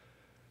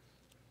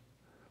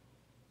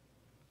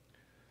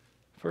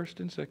 1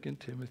 and 2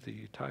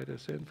 Timothy,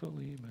 Titus and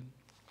Philemon.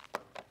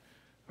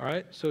 All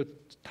right, so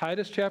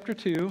Titus chapter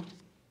 2.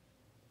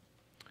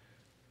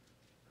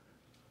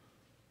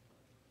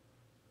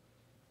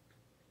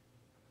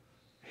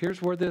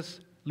 Here's where this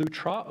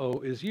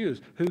lutrao is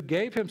used, who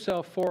gave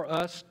himself for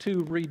us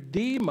to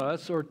redeem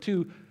us or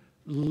to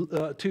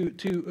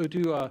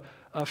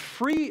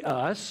free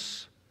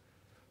us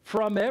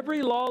from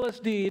every lawless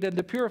deed, and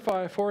to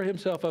purify for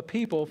himself a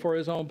people for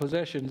his own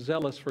possession,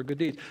 zealous for good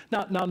deeds.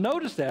 Now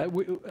notice that.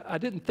 I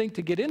didn't think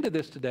to get into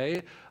this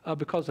today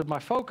because of my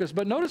focus,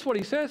 but notice what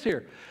he says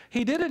here.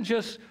 He didn't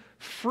just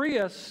free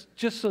us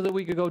just so that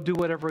we could go do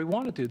whatever we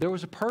wanted to. There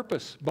was a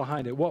purpose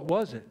behind it. What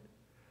was it?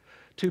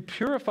 To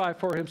purify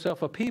for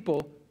himself a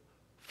people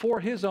for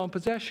his own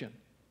possession.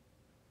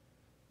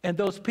 And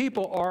those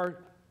people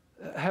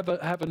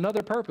have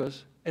another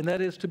purpose, and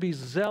that is to be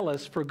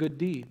zealous for good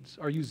deeds.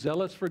 Are you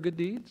zealous for good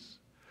deeds?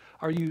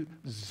 Are you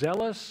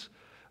zealous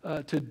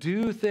to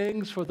do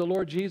things for the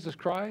Lord Jesus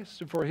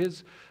Christ and for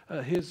his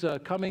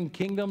coming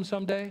kingdom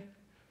someday?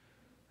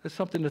 That's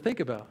something to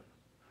think about.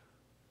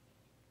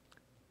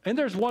 And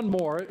there's one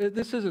more.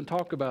 This isn't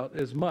talked about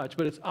as much,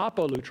 but it's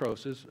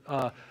apolutrosis.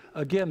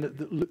 Again, the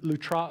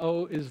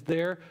lutrao is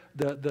there.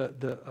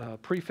 The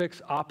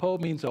prefix apo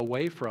means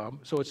away from.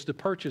 So it's to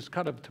purchase,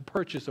 kind of to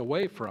purchase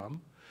away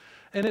from.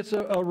 And it's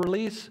a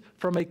release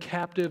from a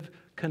captive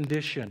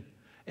condition.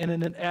 And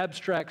in an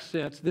abstract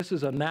sense, this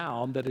is a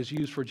noun that is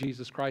used for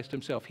Jesus Christ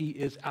himself. He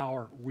is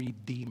our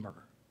Redeemer.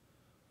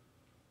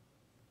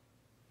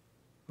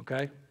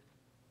 Okay?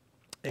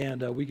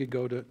 And we could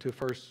go to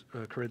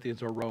 1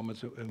 Corinthians or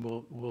Romans,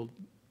 and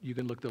you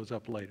can look those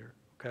up later,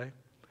 okay?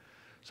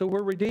 So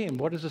we're redeemed.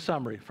 What is the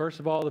summary?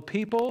 First of all, the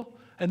people,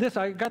 and this,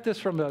 I got this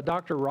from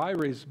Dr.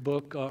 Ryrie's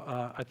book.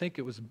 I think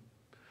it was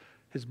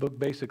his book,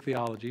 Basic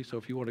Theology, so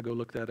if you want to go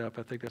look that up,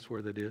 I think that's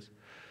where that is.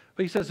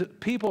 But he says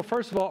that people,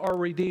 first of all, are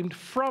redeemed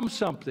from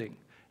something,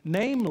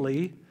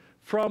 namely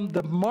from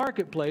the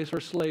marketplace or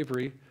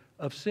slavery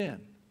of sin.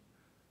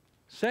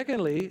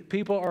 Secondly,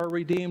 people are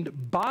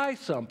redeemed by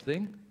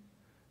something,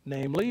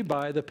 namely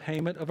by the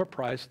payment of a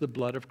price, the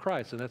blood of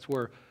Christ. And that's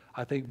where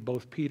I think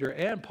both Peter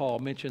and Paul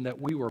mentioned that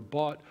we were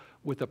bought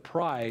with a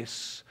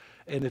price,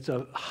 and it's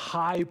a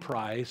high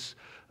price,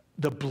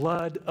 the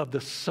blood of the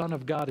Son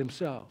of God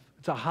himself.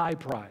 It's a high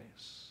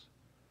price.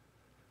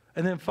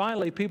 And then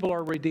finally, people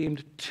are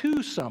redeemed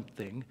to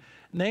something,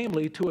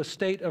 namely to a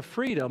state of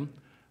freedom.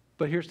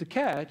 But here's the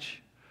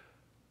catch.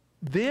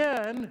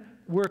 Then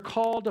we're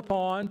called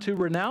upon to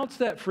renounce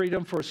that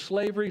freedom for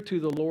slavery to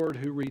the Lord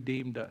who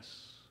redeemed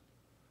us.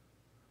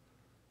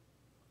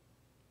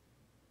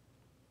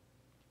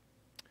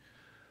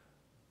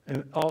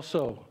 And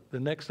also, the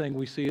next thing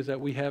we see is that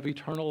we have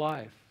eternal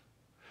life.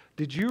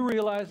 Did you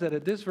realize that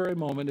at this very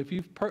moment, if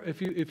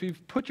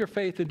you've put your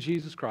faith in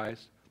Jesus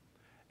Christ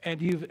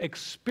and you've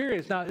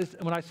experienced, now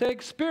when I say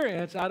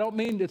experience, I don't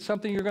mean it's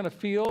something you're going to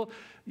feel,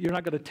 you're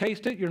not going to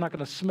taste it, you're not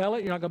going to smell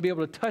it, you're not going to be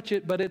able to touch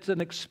it, but it's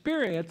an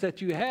experience that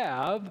you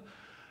have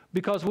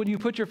because when you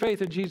put your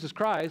faith in Jesus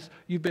Christ,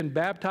 you've been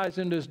baptized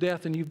into his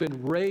death and you've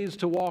been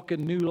raised to walk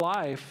in new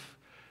life.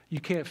 You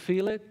can't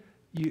feel it.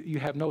 You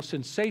have no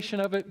sensation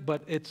of it,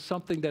 but it's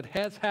something that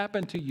has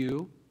happened to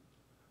you.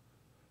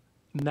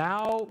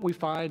 Now we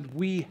find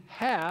we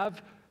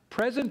have,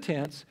 present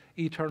tense,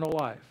 eternal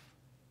life.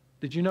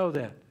 Did you know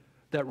that?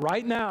 That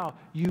right now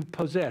you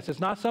possess.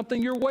 It's not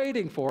something you're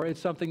waiting for, it's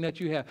something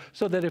that you have.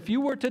 So that if you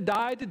were to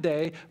die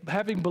today,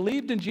 having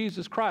believed in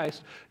Jesus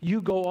Christ,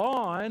 you go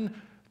on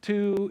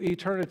to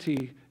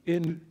eternity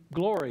in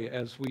glory,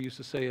 as we used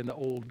to say in the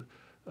old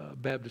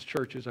Baptist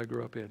churches I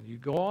grew up in. You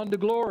go on to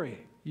glory.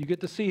 You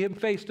get to see him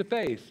face to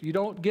face. You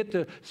don't get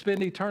to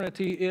spend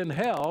eternity in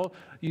hell.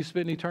 You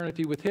spend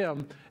eternity with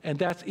him, and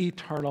that's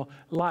eternal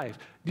life.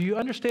 Do you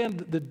understand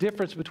the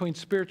difference between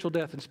spiritual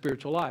death and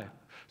spiritual life?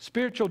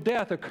 Spiritual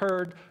death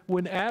occurred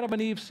when Adam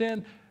and Eve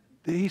sinned.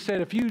 He said,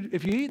 if you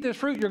eat this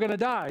fruit, you're going to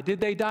die. Did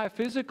they die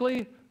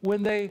physically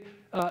when they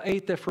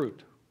ate the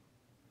fruit?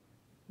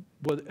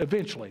 Well,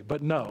 eventually,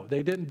 but no,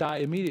 they didn't die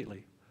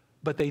immediately.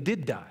 But they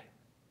did die.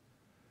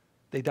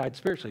 They died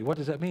spiritually. What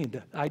does that mean?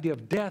 The idea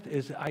of death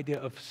is the idea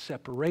of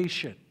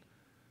separation.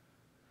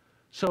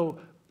 So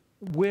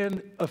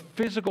when a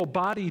physical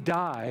body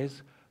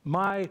dies,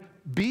 my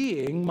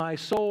being, my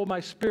soul, my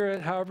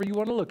spirit, however you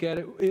want to look at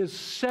it, is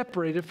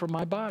separated from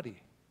my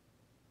body.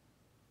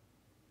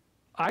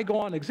 I go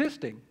on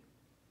existing.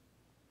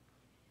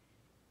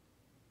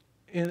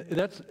 And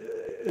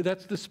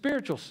that's the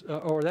spiritual,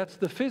 or that's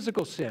the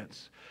physical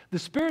sense. The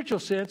spiritual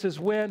sense is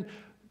when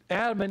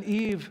Adam and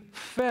Eve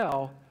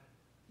fell,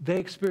 they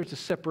experienced a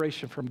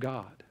separation from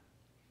God.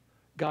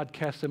 God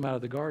cast them out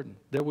of the garden.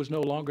 There was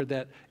no longer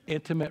that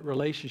intimate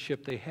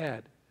relationship they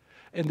had.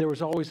 And there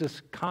was always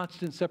this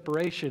constant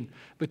separation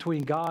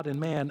between God and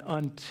man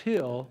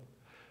until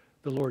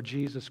the Lord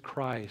Jesus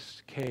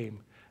Christ came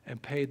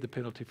and paid the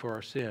penalty for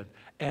our sin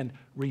and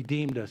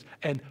redeemed us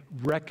and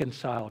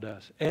reconciled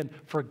us and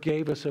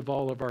forgave us of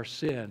all of our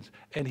sins.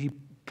 And he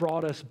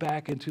brought us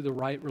back into the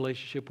right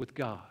relationship with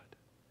God.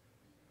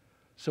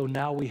 So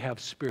now we have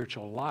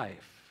spiritual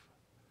life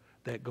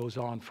that goes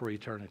on for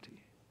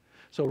eternity.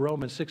 So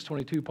Romans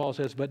 6:22, Paul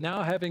says, but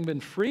now having been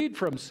freed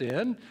from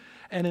sin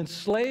and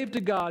enslaved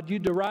to God, you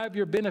derive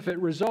your benefit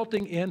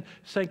resulting in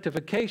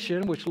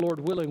sanctification, which Lord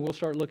willing we'll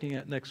start looking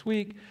at next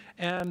week,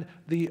 and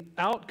the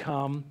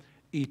outcome,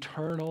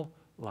 eternal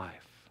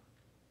life.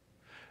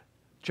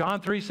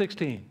 John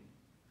 3:16,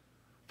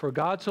 for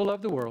God so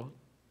loved the world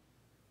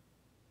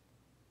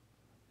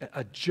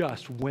I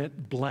just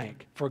went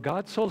blank. For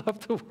God so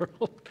loved the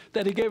world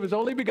that he gave his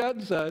only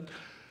begotten Son,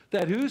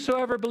 that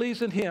whosoever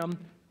believes in him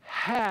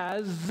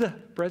has,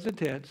 present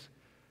tense,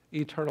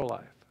 eternal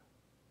life.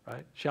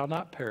 Right? Shall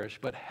not perish,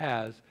 but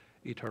has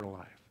eternal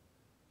life.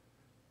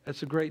 That's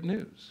the great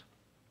news.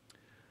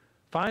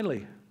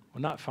 Finally,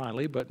 well, not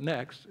finally, but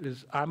next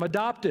is I'm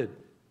adopted.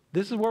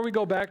 This is where we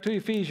go back to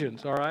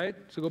Ephesians, all right?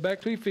 So go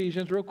back to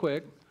Ephesians real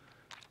quick.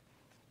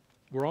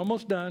 We're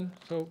almost done,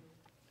 so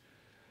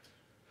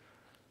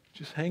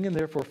just hang in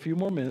there for a few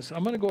more minutes.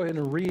 I'm going to go ahead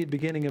and read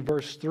beginning in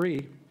verse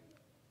 3,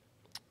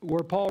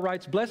 where Paul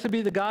writes, "Blessed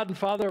be the God and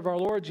Father of our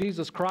Lord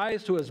Jesus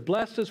Christ, who has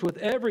blessed us with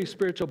every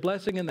spiritual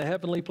blessing in the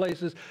heavenly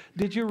places."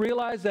 Did you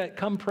realize that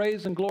 "Come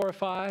Praise and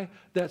Glorify,"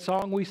 that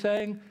song we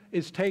sang,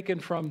 is taken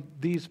from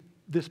this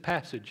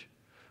passage,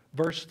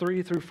 verse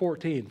 3 through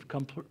 14.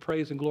 Come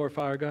praise and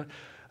glorify our God.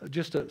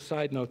 Just a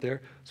side note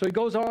there. So he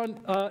goes on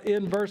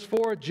in verse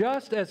 4,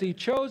 "Just as he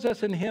chose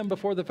us in him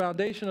before the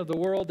foundation of the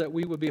world, that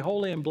we would be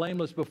holy and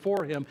blameless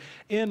before him.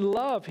 In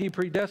love he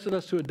predestined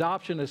us to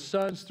adoption as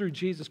sons through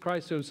Jesus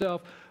Christ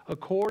himself,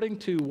 according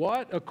to"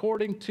 what?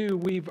 According to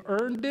we've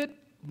earned it?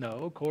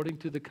 No, according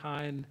to the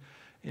kind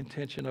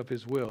intention of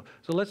his will.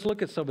 So let's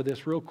look at some of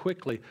this real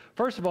quickly.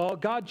 First of all,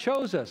 God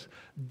chose us.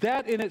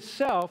 That in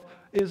itself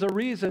is a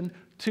reason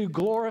to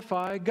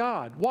glorify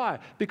God. Why?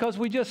 Because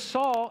we just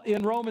saw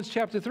in Romans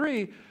chapter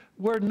 3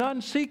 where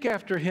none seek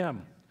after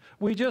him.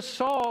 We just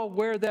saw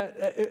where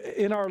that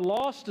in our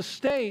lost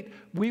estate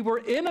we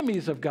were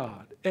enemies of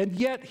God, and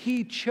yet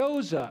he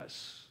chose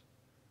us.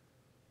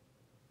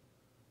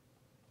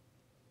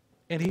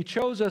 And he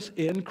chose us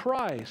in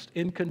Christ.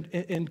 In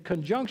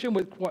conjunction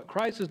with what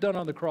Christ has done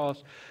on the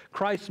cross,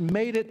 Christ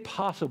made it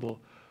possible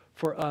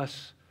for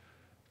us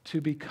to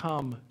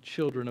become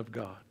children of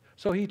God.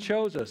 So he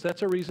chose us.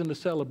 That's a reason to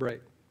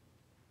celebrate.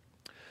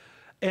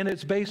 And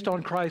it's based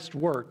on Christ's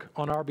work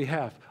on our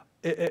behalf.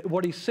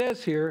 What he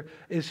says here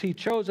is he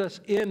chose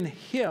us in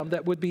him,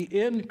 that would be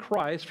in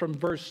Christ from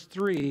verse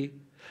 3.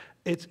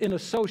 It's in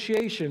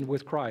association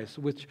with Christ,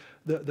 which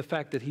the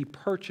fact that he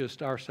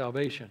purchased our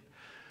salvation.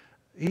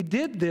 He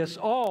did this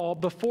all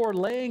before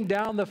laying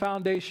down the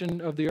foundation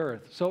of the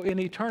earth. So in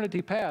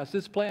eternity past,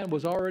 this plan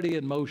was already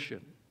in motion.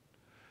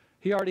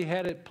 He already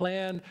had it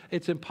planned.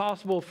 It's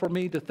impossible for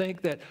me to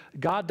think that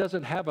God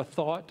doesn't have a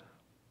thought.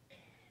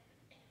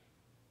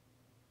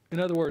 In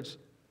other words,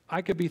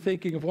 I could be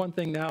thinking of one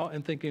thing now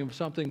and thinking of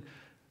something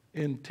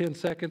in 10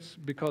 seconds,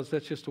 because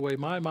that's just the way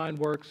my mind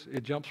works.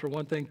 It jumps from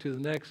one thing to the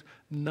next.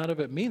 None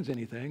of it means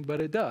anything, but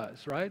it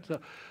does, right?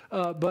 So,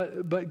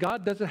 but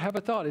God doesn't have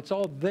a thought. It's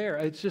all there.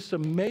 It's just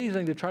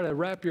amazing to try to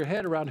wrap your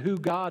head around who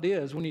God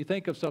is when you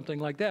think of something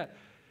like that.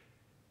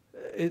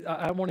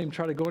 I won't even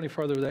try to go any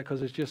further with that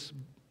because it's just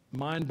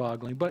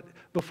mind-boggling. But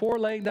before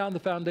laying down the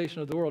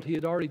foundation of the world, he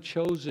had already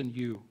chosen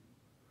you.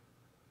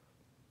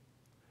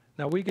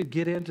 Now, we could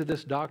get into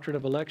this doctrine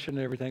of election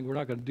and everything. We're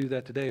not going to do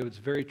that today. It's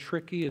very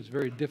tricky. It's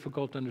very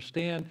difficult to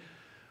understand.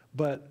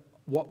 But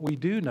what we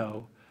do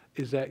know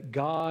is that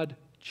God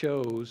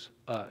chose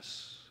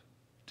us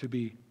to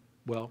be,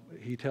 well,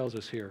 he tells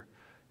us here,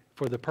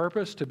 for the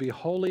purpose to be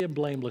holy and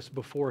blameless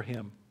before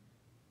him.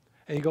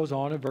 And he goes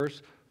on in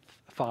verse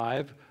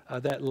 5.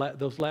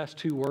 Those last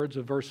two words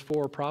of verse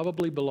 4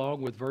 probably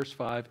belong with verse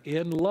 5.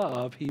 In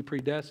love, he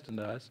predestined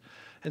us.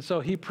 And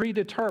so he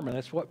predetermined.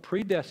 That's what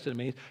predestined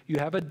means. You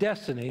have a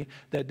destiny.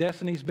 That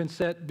destiny's been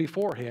set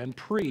beforehand,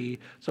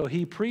 So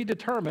he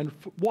predetermined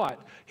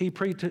what? He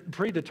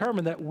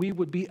predetermined that we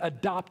would be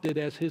adopted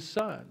as his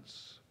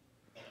sons.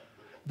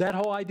 That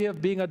whole idea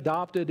of being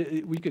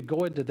adopted, we could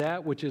go into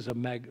that, which is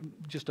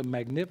just a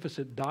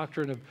magnificent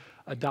doctrine of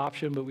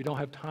adoption, but we don't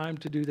have time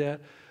to do that.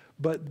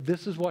 But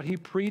this is what he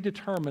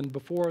predetermined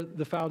before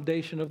the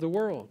foundation of the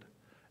world.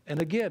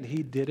 And again,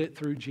 he did it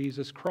through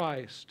Jesus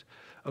Christ,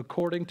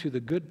 according to the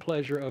good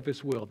pleasure of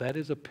his will. That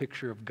is a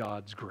picture of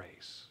God's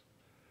grace.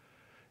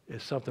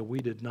 It's something we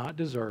did not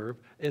deserve.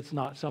 It's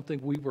not something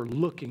we were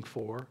looking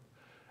for.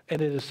 And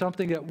it is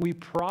something that we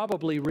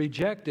probably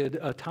rejected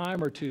a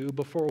time or two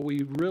before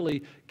we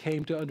really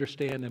came to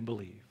understand and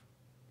believe.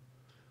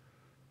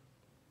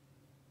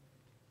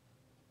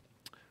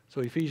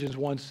 So Ephesians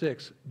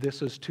 1:6,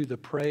 this is to the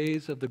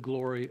praise of the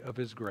glory of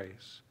his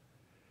grace.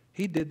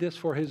 He did this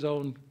for his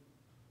own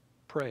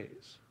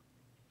praise.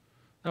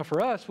 Now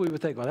for us, we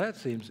would think, well, that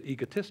seems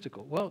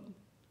egotistical. Well,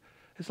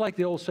 it's like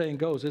the old saying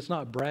goes, it's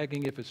not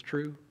bragging if it's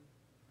true.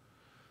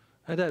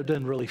 And that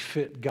doesn't really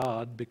fit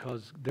God,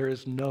 because there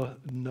is no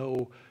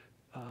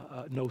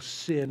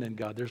sin in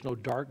God. There's no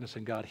darkness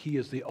in God. He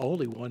is the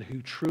only one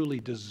who truly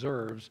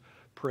deserves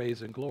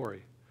praise and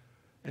glory.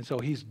 And so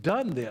he's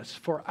done this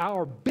for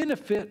our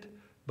benefit,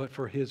 but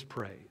for his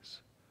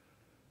praise.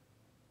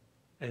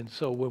 And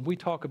so when we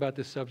talk about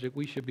this subject,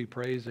 we should be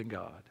praising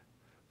God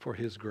for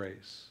his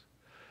grace.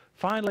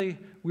 Finally,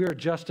 we are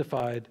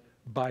justified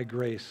by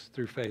grace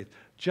through faith.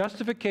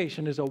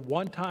 Justification is a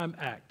one-time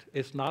act.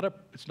 It's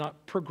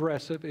not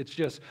progressive. It's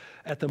just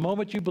at the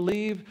moment you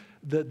believe,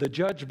 the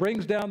judge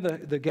brings down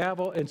the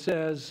gavel and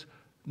says,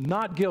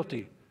 not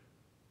guilty.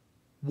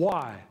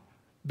 Why?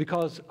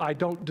 because I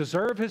don't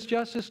deserve his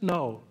justice?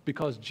 No,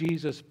 because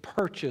Jesus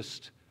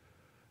purchased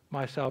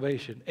my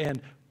salvation.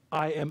 And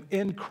I am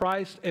in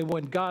Christ, and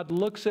when God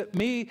looks at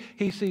me,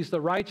 he sees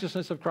the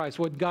righteousness of Christ.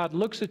 When God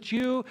looks at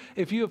you,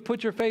 if you have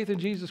put your faith in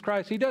Jesus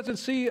Christ, he doesn't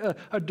see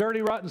a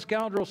dirty, rotten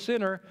scoundrel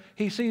sinner.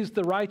 He sees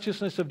the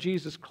righteousness of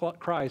Jesus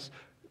Christ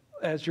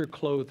as your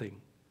clothing.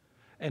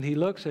 And he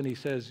looks and he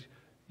says,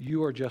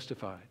 you are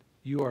justified.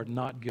 You are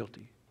not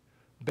guilty,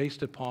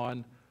 based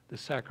upon the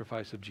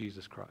sacrifice of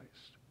Jesus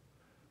Christ.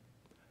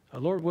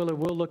 Lord willing,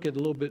 we'll look at a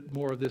little bit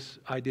more of this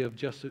idea of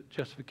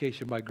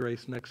justification by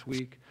grace next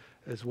week,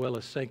 as well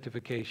as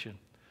sanctification.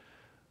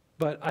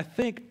 But I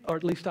think, or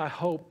at least I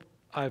hope,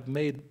 I've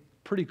made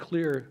pretty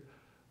clear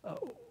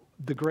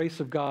the grace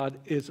of God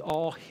is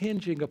all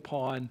hinging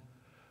upon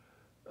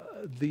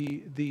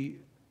the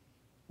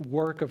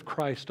work of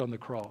Christ on the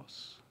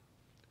cross.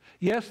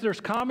 Yes,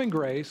 there's common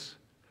grace,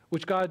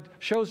 which God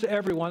shows to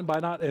everyone by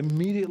not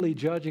immediately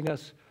judging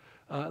us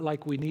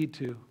like we need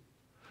to.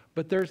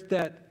 But there's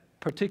that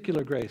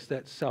particular grace,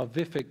 that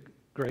salvific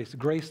grace,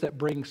 grace that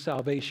brings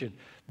salvation,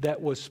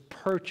 that was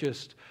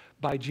purchased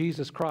by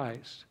Jesus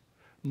Christ.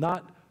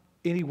 Not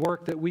any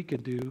work that we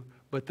can do,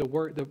 but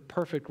the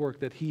perfect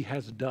work that he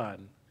has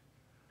done.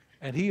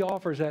 And he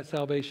offers that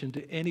salvation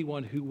to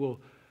anyone who will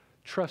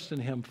trust in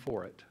him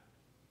for it.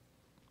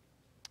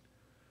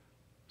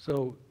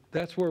 So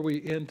that's where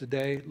we end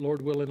today.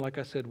 Lord willing, like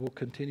I said, we'll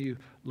continue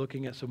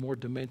looking at some more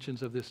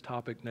dimensions of this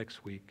topic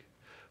next week.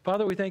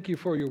 Father, we thank you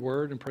for your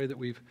word and pray that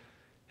we've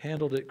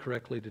handled it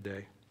correctly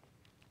today.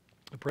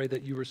 I pray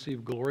that you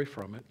receive glory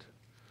from it.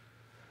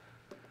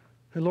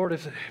 And Lord,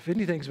 if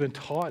anything's been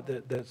taught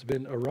that's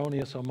been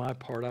erroneous on my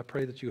part, I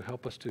pray that you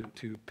help us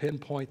to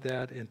pinpoint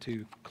that and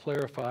to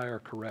clarify or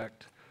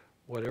correct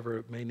whatever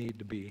it may need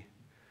to be.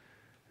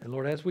 And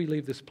Lord, as we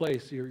leave this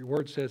place, your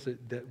word says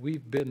that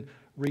we've been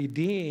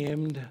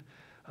redeemed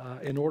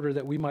in order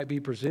that we might be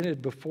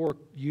presented before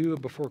you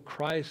and before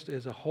Christ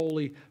as a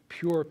holy,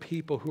 pure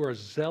people who are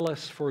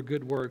zealous for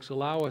good works.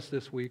 Allow us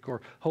this week,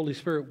 or Holy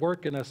Spirit,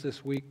 work in us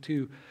this week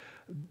to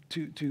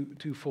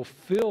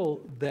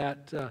fulfill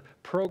that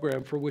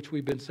program for which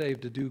we've been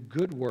saved, to do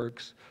good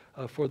works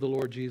for the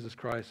Lord Jesus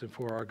Christ and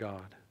for our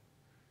God.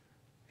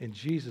 In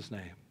Jesus'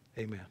 name,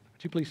 amen.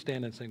 Would you please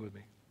stand and sing with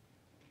me?